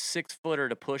every 6-footer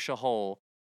to push a hole,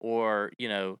 or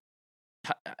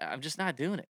I'm just not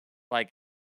doing it. Like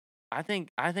I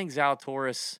think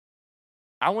Zalatoris.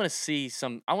 I want to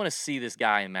see this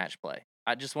guy in match play.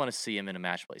 I just want to see him in a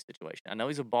match play situation. I know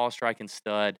he's a ball striking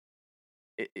stud,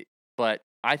 but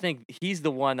I think he's the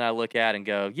one that I look at and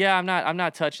go, yeah, I'm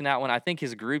not touching that one. I think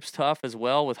his group's tough as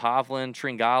well with Hovland,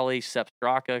 Tringali, Sepp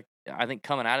Straka. I think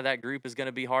coming out of that group is going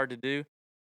to be hard to do.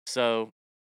 So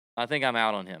I think I'm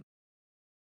out on him.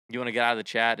 You want to get out of the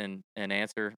chat and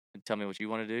answer and tell me what you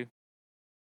want to do?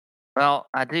 well,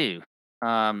 I do.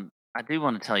 I do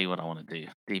want to tell you what I want to do,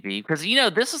 DB, because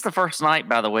this is the first night,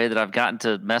 by the way, that I've gotten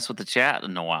to mess with the chat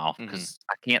in a while because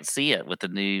I can't see it with the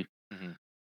new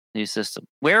system.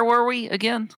 Where were we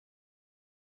again?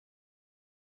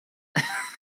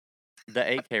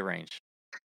 The 8K range.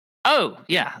 Oh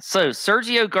yeah, so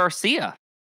Sergio Garcia.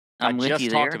 I'm with just you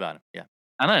talked there. about him. Yeah,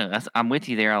 I know. I'm with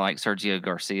you there. I like Sergio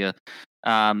Garcia.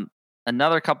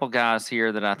 Another couple guys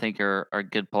here that I think are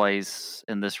good plays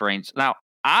in this range. Now,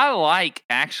 I like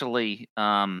actually.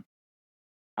 I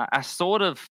sort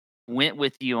of went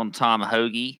with you on Tom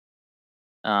Hoagie,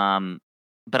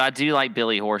 but I do like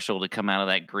Billy Horschel to come out of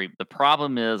that group. The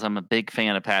problem is I'm a big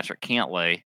fan of Patrick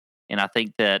Cantlay, and I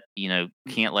think that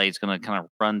Cantlay is going to kind of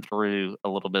run through a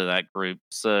little bit of that group.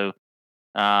 So,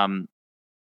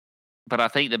 but I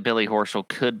think that Billy Horschel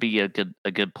could be a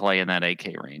good play in that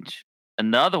AK range.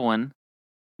 Another one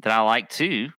that I like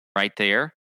too, right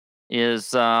there,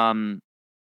 is at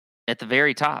the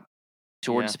very top,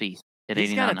 Jordan Spieth at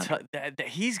 8,900.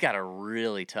 He's got a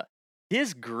really tough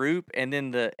his group, and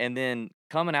then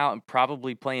coming out and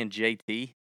probably playing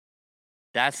JT.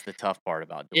 That's the tough part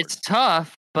about Jordan. It's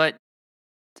tough, but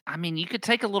I mean, you could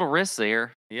take a little risk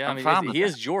there. Yeah, I mean, he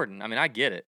is Jordan. I mean, I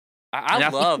get it. I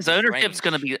love his ownership's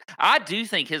going to be. I do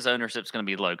think his ownership's going to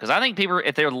be low because I think people,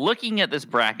 if they're looking at this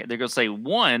bracket, they're going to say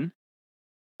one,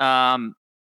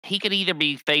 he could either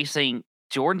be facing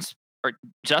Jordan's or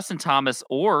Justin Thomas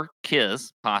or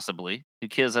Kiz, possibly, who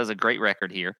Kiz has a great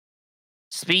record here.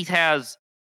 Spieth has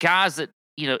guys that,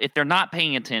 if they're not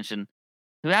paying attention,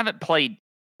 who haven't played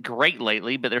great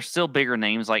lately, but they're still bigger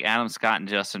names like Adam Scott and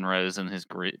Justin Rose in his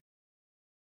group.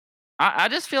 I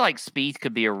just feel like Spieth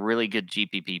could be a really good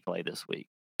GPP play this week,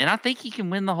 and I think he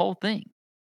can win the whole thing.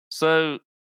 So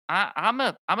I'm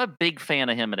a big fan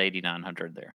of him at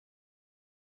 8,900 there.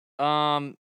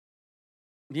 Um,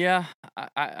 yeah,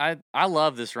 I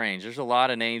love this range. There's a lot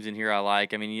of names in here I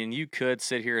like. I mean, and you could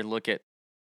sit here and look at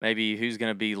maybe who's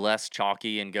going to be less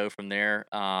chalky and go from there.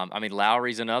 I mean,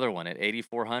 Lowry's another one at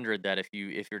 8,400. That if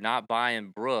you're not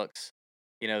buying Brooks,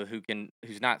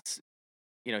 who's not,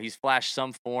 he's flashed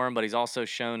some form, but he's also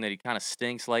shown that he kind of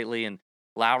stinks lately. And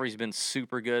Lowry's been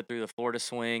super good through the Florida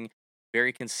swing,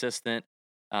 very consistent.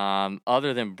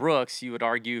 Other than Brooks, you would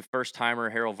argue first timer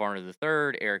Harold Varner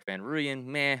III, Eric Van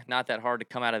Rooyen, not that hard to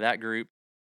come out of that group.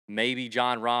 Maybe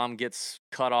John Rahm gets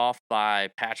cut off by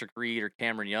Patrick Reed or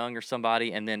Cameron Young or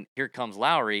somebody, and then here comes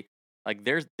Lowry. Like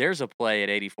there's a play at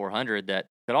 8,400 that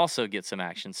could also get some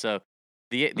action. So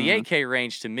the 8K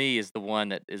range to me is the one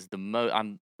that is the most.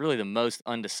 I'm really the most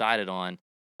undecided on.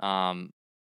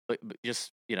 But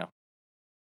just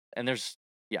and there's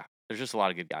just a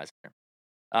lot of good guys there.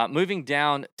 Moving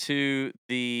down to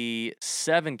the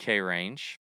 7K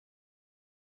range.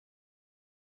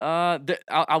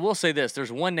 I will say this: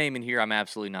 there's one name in here I'm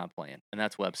absolutely not playing, and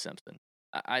that's Webb Simpson.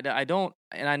 I don't,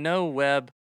 and I know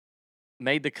Webb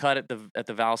made the cut at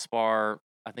the Valspar.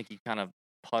 I think he kind of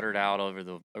puttered out over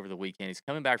the weekend. He's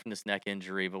coming back from this neck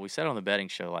injury, but we said on the betting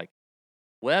show like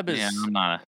Webb is I'm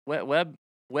not.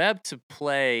 Webb to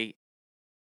play,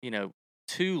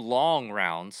 2 long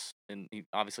rounds, and he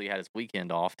obviously had his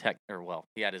weekend off.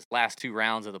 He had his last 2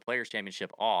 rounds of the Players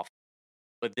Championship off.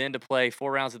 But then to play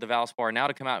 4 rounds at the Valspar, now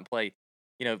to come out and play,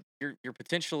 you're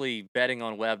potentially betting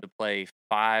on Webb to play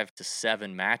 5 to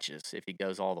 7 matches if he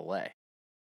goes all the way.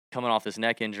 Coming off this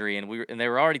neck injury, and they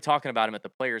were already talking about him at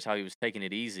the Players, how he was taking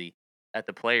it easy at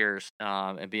the Players,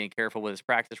 and being careful with his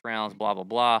practice rounds, blah blah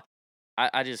blah.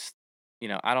 I just,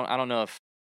 I don't know if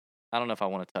I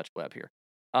want to touch Webb here.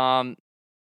 I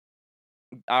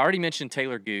already mentioned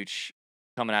Taylor Gooch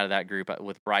coming out of that group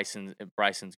with Bryson's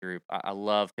group. I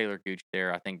love Taylor Gooch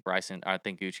there. I think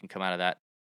Gooch can come out of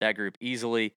that group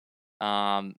easily.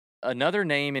 Another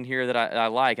name in here that I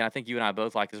like, and I think you and I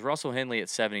both like, is Russell Henley at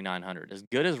 7,900. As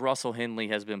good as Russell Henley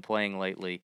has been playing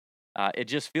lately, it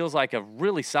just feels like a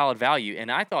really solid value.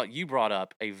 And I thought you brought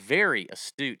up a very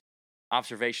astute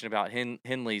observation about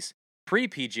Henley's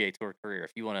pre-PGA Tour career.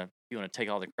 If you want to take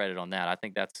all the credit on that, I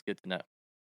think that's good to know.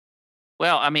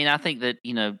 Well, I mean, I think that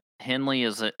Henley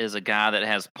is a guy that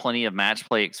has plenty of match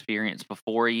play experience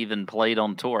before he even played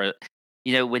on tour.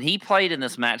 When he played in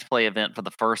this match play event for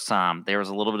the first time, there was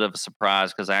a little bit of a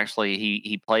surprise because actually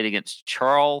he played against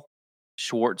Charles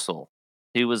Schwartzel,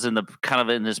 who was in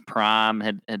his prime,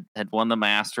 had won the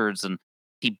Masters, and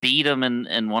he beat him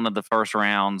in one of the first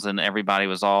rounds, and everybody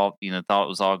was all thought it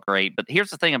was all great. But here's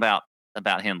the thing about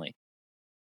Henley,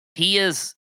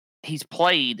 he's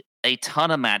played a ton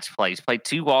of match plays. Played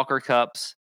 2 Walker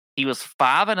Cups. He was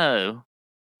 5-0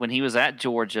 when he was at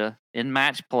Georgia in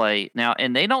match play. Now,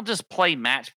 and they don't just play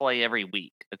match play every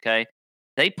week, okay?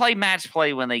 They play match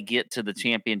play when they get to the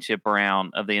championship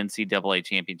round of the NCAA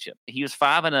championship. He was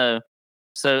 5-0.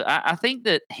 So I think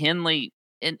that Henley,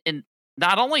 and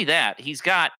not only that, he's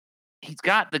got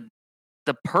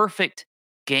the perfect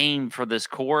game for this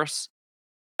course.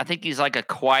 I think he's like a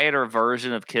quieter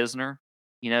version of Kisner.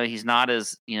 He's not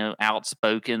as,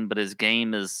 outspoken, but his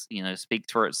game is,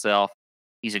 speaks for itself.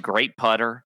 He's a great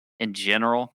putter in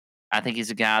general. I think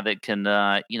he's a guy that can,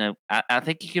 I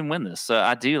think he can win this. So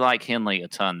I do like Henley a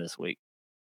ton this week.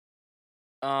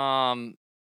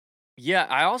 Yeah,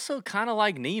 I also kind of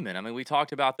like Niemann. I mean, we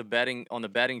talked about the betting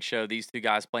show, these 2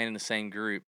 guys playing in the same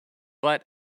group. But,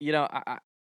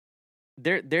 whoever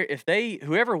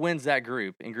wins that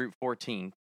group in group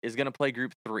 14 is going to play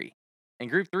group 3. And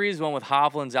group 3 is one with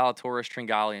Hovland, Zalatoris,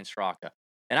 Tringali, and Straka.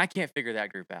 And I can't figure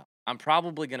that group out. I'm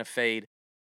probably going to fade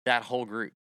that whole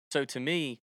group. So to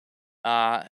me,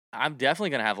 I'm definitely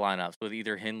going to have lineups with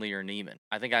either Henley or Niemann.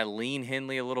 I think I lean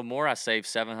Henley a little more. I save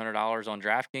 $700 on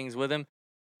DraftKings with him.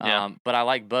 Yeah. But I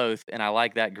like both, and I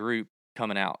like that group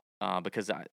coming out because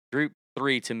group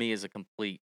 3 to me is a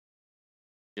complete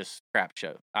just crap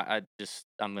show. I'm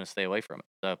going to stay away from it.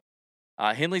 So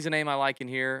Henley's a name I like in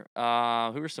here. Who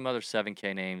are some other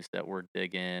 7K names that we're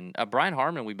digging? Brian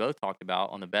Harman, we both talked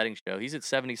about on the betting show. He's at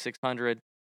 7,600.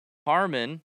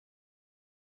 Harman,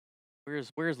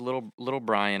 where's little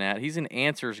Brian at? He's in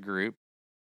Answers group.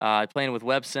 playing with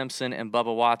Webb Simpson and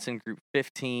Bubba Watson, Group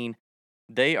 15.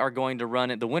 They are going to run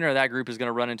it. The winner of that group is going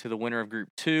to run into the winner of Group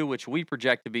 2, which we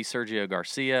project to be Sergio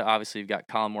Garcia. Obviously, you've got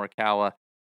Colin Morikawa,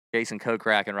 Jason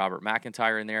Kokrak, and Robert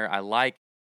McIntyre in there.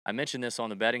 I mentioned this on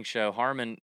the betting show.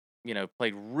 Harman,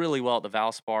 played really well at the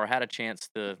Valspar, had a chance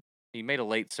he made a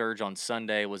late surge on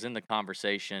Sunday, was in the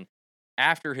conversation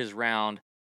after his round,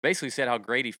 basically said how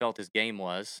great he felt his game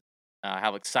was,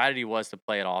 how excited he was to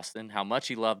play at Austin, how much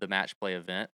he loved the match play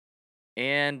event,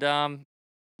 and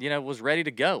was ready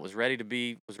to go, was ready to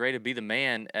be the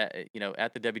man at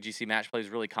the WGC match play. Was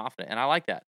really confident, and I like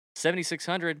that.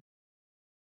 7,600,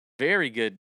 very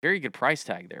good price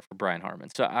tag there for Brian Harman.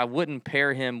 So I wouldn't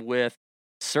pair him with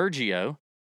Sergio,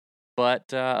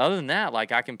 but other than that,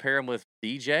 like I can pair him with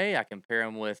DJ. I can pair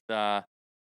him with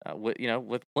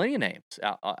with plenty of names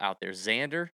out there.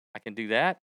 Xander, I can do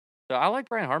that. So I like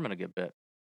Brian Harman a good bit.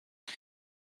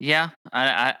 Yeah,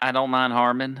 I don't mind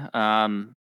Harman.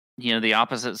 The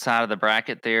opposite side of the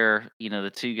bracket there,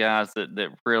 the two guys that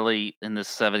really in the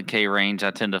 7K range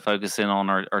I tend to focus in on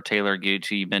are Taylor Gooch,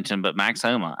 who you mentioned, but Max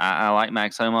Homa. I like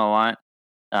Max Homa a lot.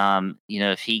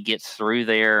 If he gets through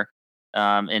there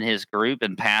in his group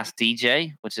and past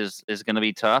DJ, which is going to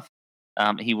be tough,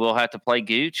 he will have to play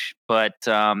Gooch, but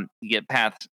you get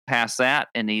past that,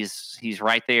 and he's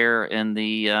right there in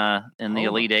the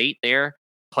Elite Eight there,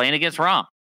 playing against Rahm.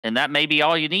 And that may be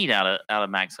all you need out of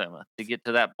Max Homa to get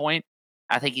to that point.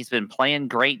 I think he's been playing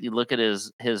great. You look at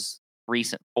his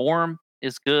recent form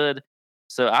is good.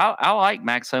 So I like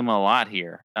Max Homa a lot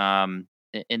here. And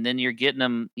then you're getting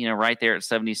him, right there at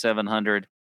 7,700.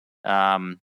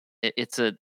 It's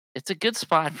a good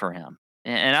spot for him.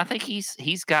 And I think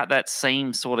he's got that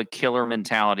same sort of killer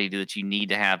mentality that you need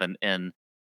to have in an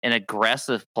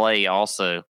aggressive play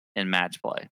also in match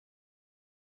play.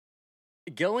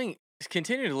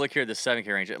 Continue to look here at the 7K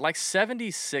range, like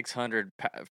 7,500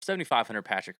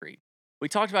 Patrick Reed. We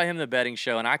talked about him in the betting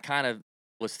show, and I kind of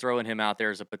was throwing him out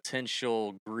there as a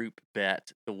potential group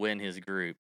bet to win his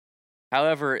group.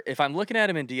 However, if I'm looking at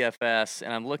him in DFS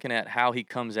and I'm looking at how he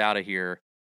comes out of here,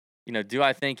 do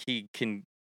I think he can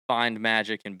find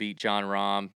magic and beat Jon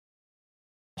Rahm?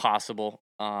 Possible.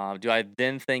 Do I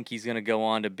then think he's going to go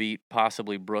on to beat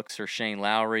possibly Brooks or Shane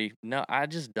Lowry? No, I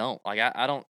just don't. Like I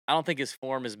don't think his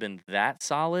form has been that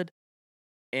solid.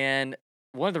 And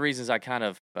one of the reasons I kind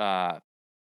of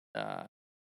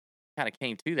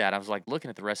came to that, I was like looking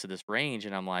at the rest of this range,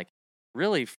 and I'm like,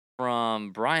 really,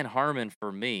 from Brian Harman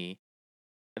for me,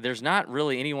 there's not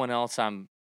really anyone else I'm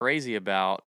crazy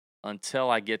about until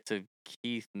I get to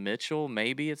Keith Mitchell.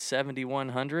 Maybe it's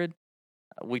 7,100.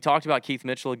 We talked about Keith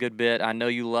Mitchell a good bit. I know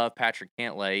you love Patrick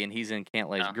Cantlay, and he's in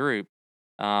Cantlay's group.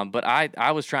 But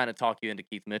I was trying to talk you into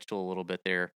Keith Mitchell a little bit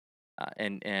there, I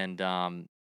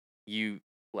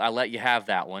let you have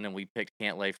that one, and we picked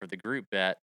Cantlay for the group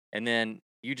bet, and then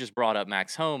you just brought up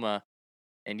Max Homa,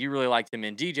 and you really liked him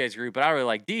in DJ's group, but I really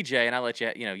like DJ, and I let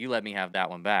you let me have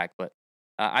that one back. But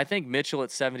I think Mitchell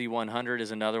at 7,100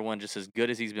 is another one just as good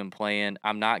as he's been playing.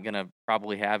 I'm not gonna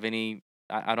probably have any.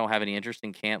 I don't have any interest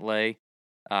in Cantlay.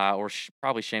 Or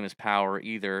probably Seamus Power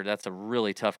either. That's a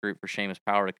really tough group for Seamus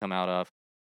Power to come out of.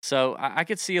 So I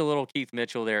could see a little Keith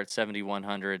Mitchell there at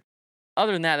 7,100.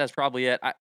 Other than that, that's probably it.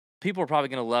 People are probably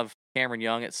going to love Cameron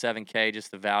Young at 7K, just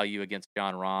the value against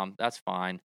Jon Rahm. That's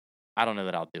fine. I don't know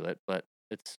that I'll do it, but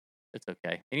it's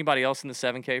okay. Anybody else in the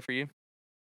 7K for you?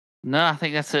 No, I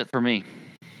think that's it for me.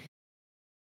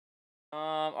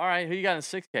 All right. Who you got in the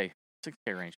 6K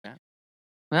range, Matt?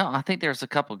 Well, I think there's a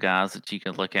couple guys that you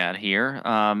can look at here.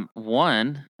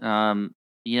 One, and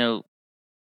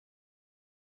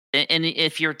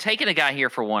if you're taking a guy here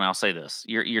for one, I'll say this: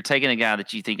 you're taking a guy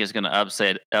that you think is going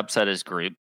to upset his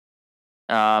group.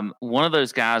 One of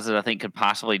those guys that I think could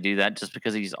possibly do that, just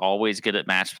because he's always good at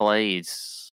match play.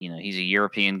 He's a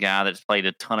European guy that's played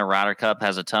a ton of Ryder Cup,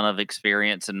 has a ton of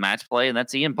experience in match play, and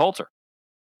that's Ian Poulter.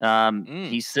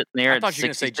 He's sitting there. I thought you were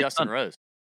going to say Justin Rose.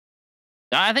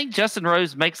 I think Justin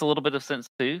Rose makes a little bit of sense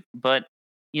too, but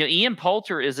Ian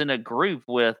Poulter is in a group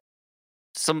with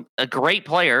a great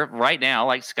player right now,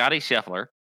 like Scotty Scheffler.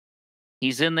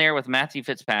 He's in there with Matthew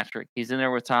Fitzpatrick. He's in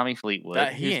there with Tommy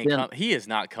Fleetwood. He is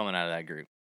not coming out of that group.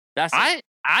 I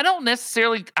don't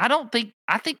necessarily. I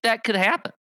think that could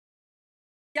happen.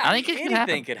 Yeah, I think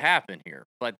anything could happen here,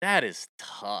 but that is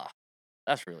tough.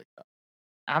 That's really tough.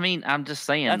 I mean, I'm just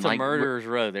saying. That's a murderer's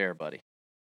row there, buddy.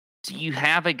 Do you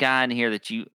have a guy in here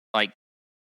that you like?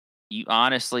 You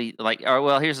honestly like? Or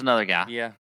well, here's another guy.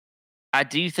 Yeah, I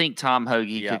do think Tom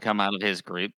Hoge could come out of his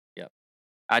group. Yep.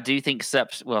 I do think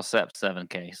Sep's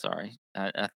 7K. Sorry,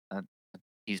 I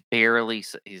He's barely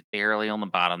on the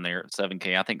bottom there at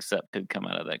 7K. I think Sep could come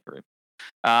out of that group.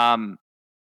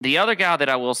 The other guy that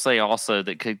I will say also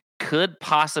that could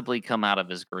possibly come out of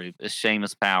his group is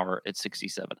Seamus Power at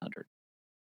 6,700.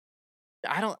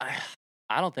 I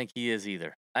don't think he is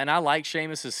either. And I like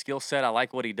Sheamus's skill set. I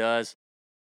like what he does.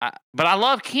 But I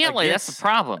love Cantlay. That's the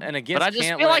problem. And but against I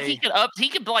just feel like he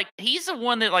could like he's the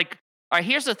one that like. All right,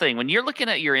 here's the thing: when you're looking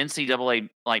at your NCAA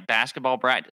like basketball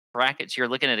brackets, you're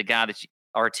looking at a guy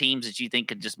or teams that you think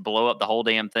could just blow up the whole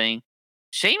damn thing.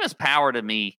 Seamus Power to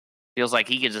me feels like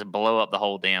he could just blow up the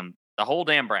whole damn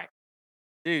bracket.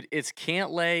 Dude, it's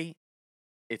Cantlay,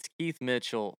 it's Keith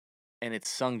Mitchell, and it's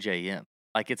Sung J M.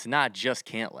 Like it's not just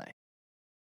Cantlay.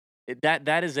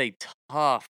 That is a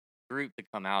tough group to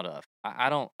come out of. I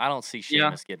don't see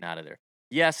Sheamus getting out of there.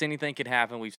 Yes, anything could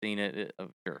happen. We've seen it,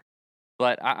 sure,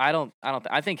 but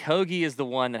I think Hoagie is the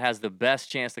one that has the best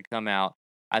chance to come out.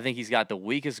 I think he's got the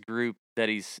weakest group that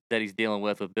he's dealing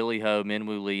with Billy Ho,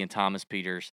 Minwoo Lee, and Thomas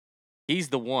Peters. He's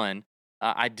the one.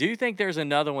 I do think there's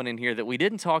another one in here that we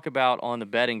didn't talk about on the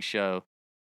betting show,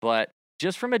 but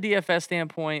just from a DFS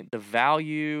standpoint, the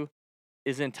value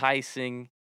is enticing.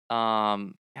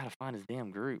 Gotta find his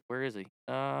damn group. Where is he?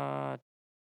 Where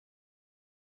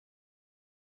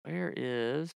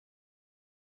is?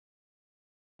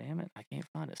 Damn it, I can't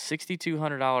find it.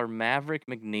 $6,200 Maverick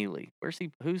McNeely. Where's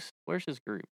he? Where's his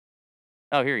group?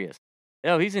 Oh, here he is.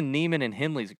 Oh, he's in Neiman and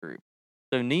Henley's group.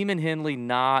 So Neiman, Henley,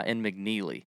 Nah, and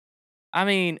McNeely. I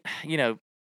mean,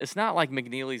 it's not like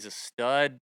McNeely's a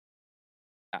stud.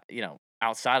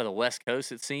 Outside of the West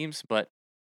Coast, it seems, but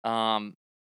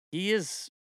he's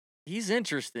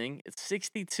interesting. It's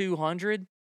 6,200.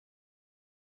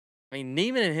 I mean,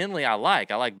 Neiman and Henley, I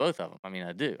like both of them. I mean,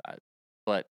 I do.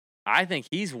 But I think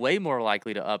he's way more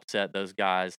likely to upset those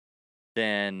guys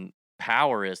than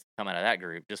Power is to come out of that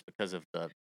group, just because of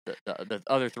the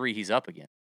other three he's up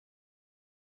against.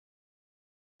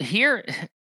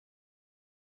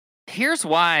 Here's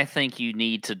why I think you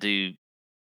need to do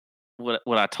what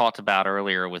I talked about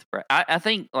earlier with Brett. I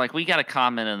think like we got a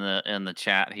comment in the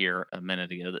chat here a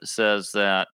minute ago that says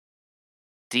that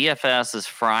DFS is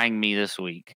frying me this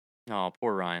week. Oh,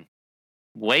 poor Ryan.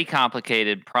 Way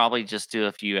complicated. Probably just do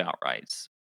a few outrights.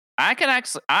 I can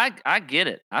actually, I get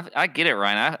it. I get it,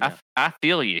 Ryan. I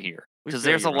feel you here because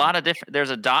there's a lot of different.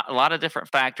 There's a lot of different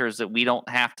factors that we don't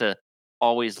have to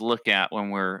always look at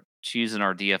when we're choosing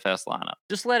our DFS lineup.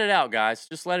 Just let it out, guys.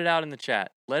 Just let it out in the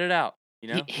chat. Let it out.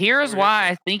 Here's why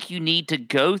I think you need to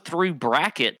go through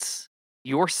brackets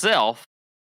yourself.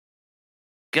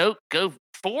 Go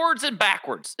forwards and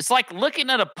backwards. It's like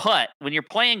looking at a putt when you're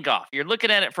playing golf. You're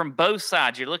looking at it from both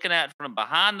sides. You're looking at it from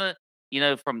behind the,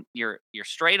 from your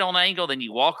straight on angle. Then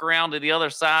you walk around to the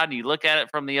other side and you look at it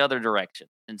from the other direction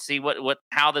and see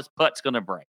how this putt's going to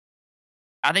break.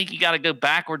 I think you got to go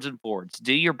backwards and forwards.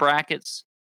 Do your brackets.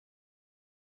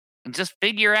 And just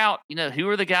figure out, who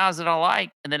are the guys that I like,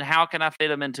 and then how can I fit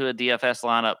them into a DFS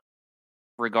lineup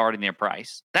regarding their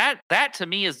price. That to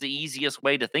me is the easiest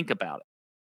way to think about it.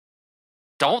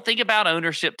 Don't think about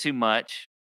ownership too much.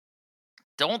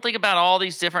 Don't think about all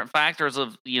these different factors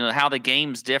of, how the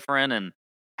game's different and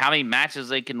how many matches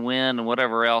they can win and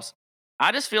whatever else.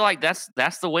 I just feel like that's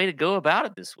the way to go about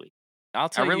it this week. I'll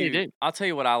tell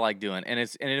you what I like doing, and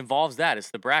it involves that. It's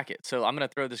the bracket. So I'm going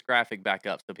to throw this graphic back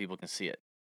up so people can see it.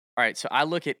 All right, so I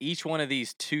look at each one of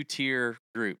these two-tier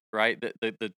groups, right?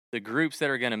 The groups that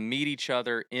are going to meet each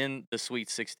other in the Sweet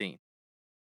 16.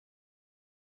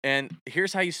 And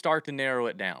here's how you start to narrow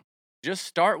it down. Just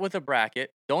start with a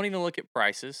bracket. Don't even look at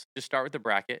prices. Just start with the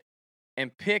bracket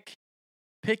and pick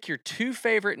your two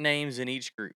favorite names in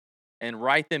each group and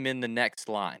write them in the next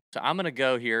line. So I'm going to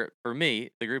go here, for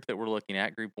me, the group that we're looking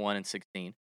at, Group 1 and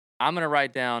 16. I'm going to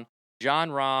write down John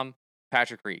Rahm,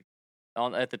 Patrick Reed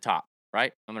at the top.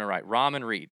 Right? I'm going to write Rahm and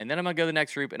Reed. And then I'm going to go to the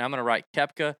next group, and I'm going to write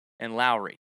Koepka and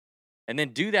Lowry. And then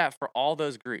do that for all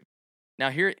those groups. Now,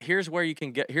 here's where you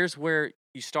can get. Here's where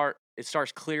you start. It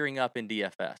starts clearing up in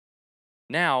DFS.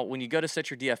 Now, when you go to set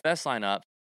your DFS lineup,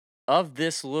 of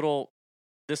this little,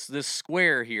 this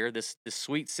square here, this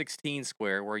Sweet 16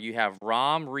 square, where you have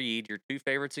Rahm, Reed, your two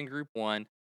favorites in Group 1,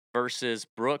 versus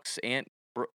Brooks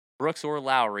or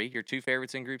Lowry, your two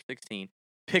favorites in Group 16,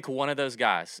 pick one of those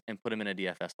guys and put them in a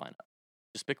DFS lineup.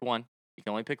 Just pick one. You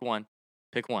can only pick one.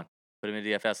 Pick one. Put them in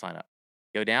a DFS lineup.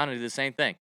 Go down and do the same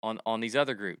thing on these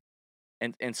other groups.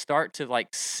 And start to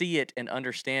see it and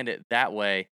understand it that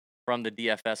way from the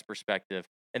DFS perspective.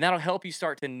 And that'll help you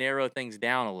start to narrow things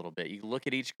down a little bit. You look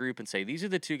at each group and say, these are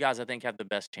the two guys I think have the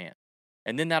best chance.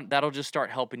 And then that'll just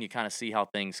start helping you kind of see how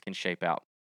things can shape out.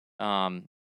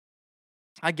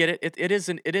 I get it. It is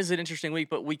an interesting week,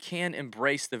 but we can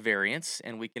embrace the variance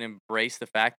and we can embrace the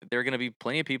fact that there are going to be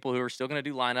plenty of people who are still going to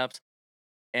do lineups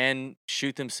and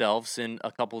shoot themselves in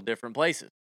a couple different places.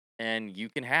 And you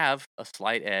can have a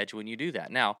slight edge when you do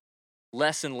that. Now,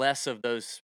 less and less of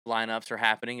those lineups are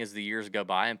happening as the years go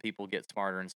by and people get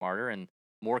smarter and smarter and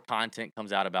more content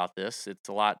comes out about this. It's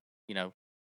a lot, it's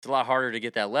a lot harder to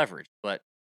get that leverage, but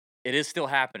it is still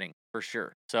happening for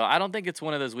sure. So I don't think it's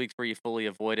one of those weeks where you fully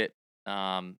avoid it.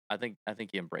 I think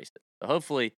you embrace it. So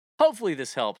hopefully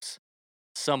this helps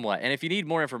somewhat. And if you need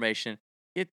more information,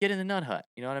 get in the Nut Hut.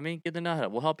 You know what I mean? Get in the Nut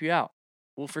Hut. We'll help you out.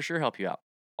 We'll for sure help you out.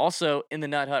 Also, in the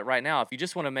Nut Hut right now, if you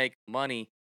just want to make money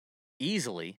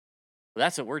easily, well,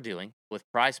 that's what we're doing with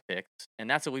Prize Picks, and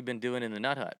that's what we've been doing in the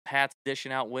Nut Hut. Pat's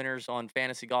dishing out winners on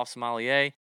Fantasy Golf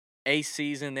Sommelier.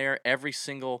 AC's in there every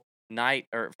single night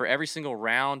or for every single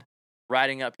round,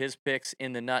 writing up his picks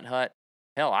in the Nut Hut.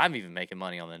 Hell, I'm even making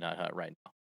money on the Nut Hut right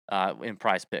now in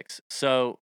Prize Picks.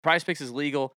 So Prize Picks is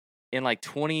legal in like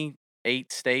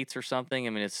 28 states or something. I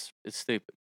mean, it's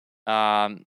stupid.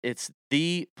 It's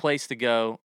the place to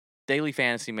go. Daily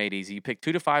fantasy made easy. You pick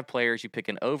 2 to 5 players. You pick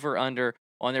an over under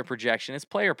on their projection. It's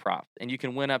player props, and you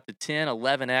can win up to 10,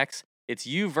 11x. It's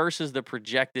you versus the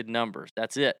projected numbers.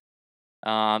 That's it.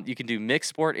 You can do mixed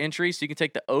sport entries. So you can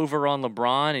take the over on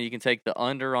LeBron and you can take the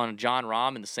under on John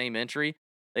Rahm in the same entry.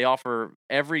 They offer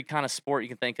every kind of sport you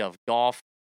can think of: golf,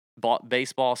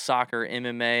 baseball, soccer,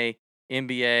 MMA,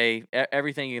 NBA,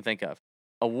 everything you can think of.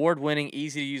 Award-winning,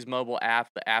 easy-to-use mobile app.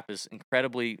 The app is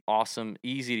incredibly awesome,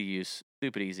 easy to use,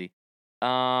 stupid easy.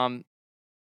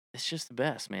 It's just the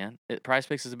best, man. Prize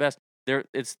Picks is the best.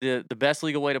 It's the best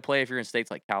legal way to play if you're in states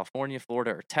like California,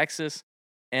 Florida, or Texas.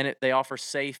 And they offer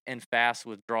safe and fast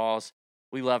withdrawals.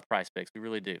 We love Prize Picks. We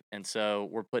really do. And so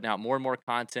we're putting out more and more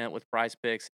content with Prize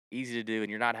Picks. Easy to do, and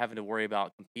you're not having to worry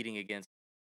about competing against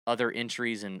other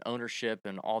entries and ownership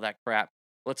and all that crap.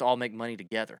 Let's all make money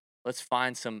together. Let's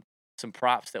find some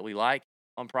props that we like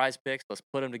on Prize Picks. Let's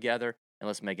put them together and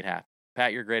let's make it happen.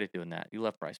 Pat, you're great at doing that. You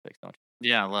love Prize Picks, don't you?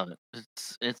 Yeah, I love it.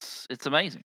 It's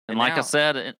amazing. And And like I now-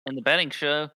 said in the betting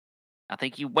show, I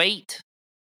think you wait.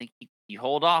 I think you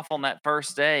hold off on that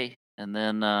first day, and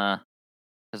then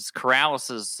because Corrales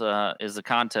is the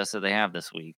contest that they have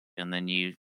this week, and then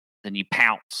you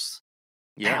pounce,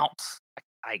 pounce like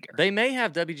a tiger. They may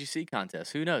have WGC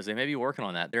contests. Who knows? They may be working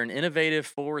on that. They're an innovative,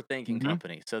 forward-thinking Mhm.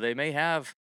 company, so they may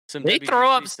have some. They WGC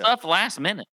throw up stuff last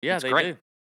minute. Yeah, It's they great. do.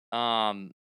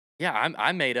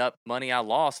 I made up money I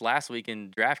lost last week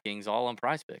in DraftKings all on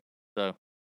Prize Picks. So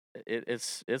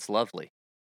it's lovely.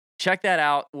 Check that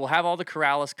out. We'll have all the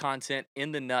Corrales content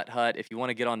in the Nut Hut if you want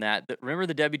to get on that. Remember,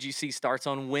 the WGC starts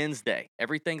on Wednesday.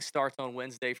 Everything starts on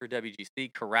Wednesday for WGC.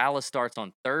 Corrales starts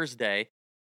on Thursday.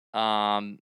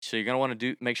 So you're gonna want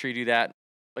to make sure you do that.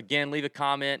 Again, leave a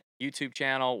comment. YouTube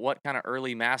channel. What kind of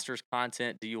early Masters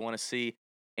content do you want to see?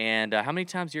 And how many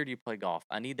times a year do you play golf?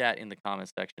 I need that in the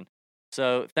comments section.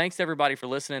 So thanks to everybody for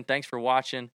listening. Thanks for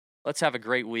watching. Let's have a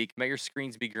great week. May your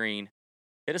screens be green.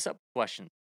 Hit us up with questions.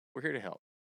 We're here to help.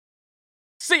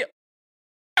 See ya.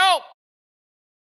 Out.